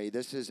you, Mary.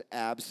 This has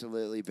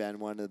absolutely been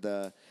one of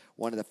the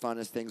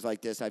funnest things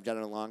like this I've done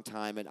in a long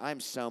time, and I'm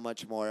so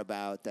much more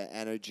about the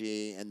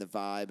energy and the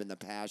vibe and the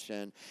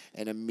passion.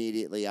 And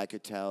immediately, I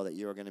could tell that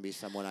you were going to be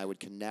someone I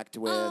would connect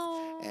with,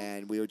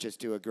 and we would just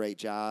do a great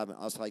job.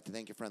 I'd also like to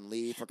thank your friend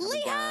Lee for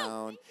coming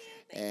down,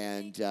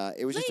 and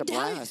it was just a Lee,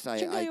 down. blast.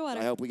 Drink all your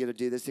water. I hope we get to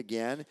do this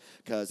again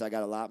because I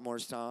got a lot more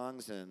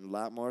songs and a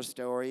lot more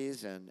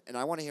stories, and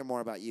I want to hear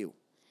more about you.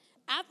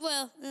 All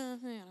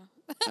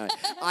right.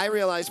 I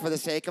realize for the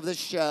sake of the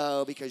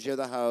show, because you're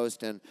the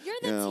host and You're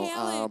the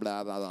talent.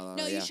 blah blah blah.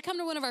 No, yeah. you should come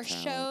to one of our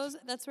Talent. shows.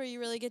 That's where you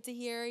really get to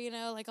hear,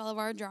 like all of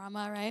our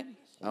drama, right?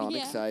 Oh, I'm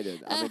Yeah.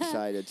 excited. I'm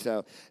excited.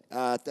 So,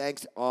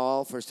 thanks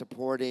all for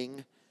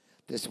supporting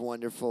this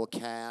wonderful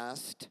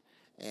cast.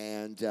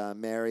 And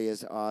Mary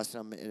is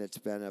awesome, and it's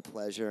been a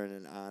pleasure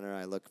and an honor.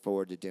 I look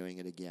forward to doing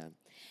it again.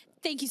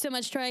 Thank you so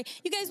much, Troy.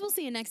 You guys, we'll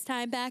see you next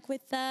time back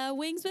with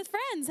Wings with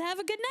Friends. Have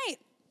a good night.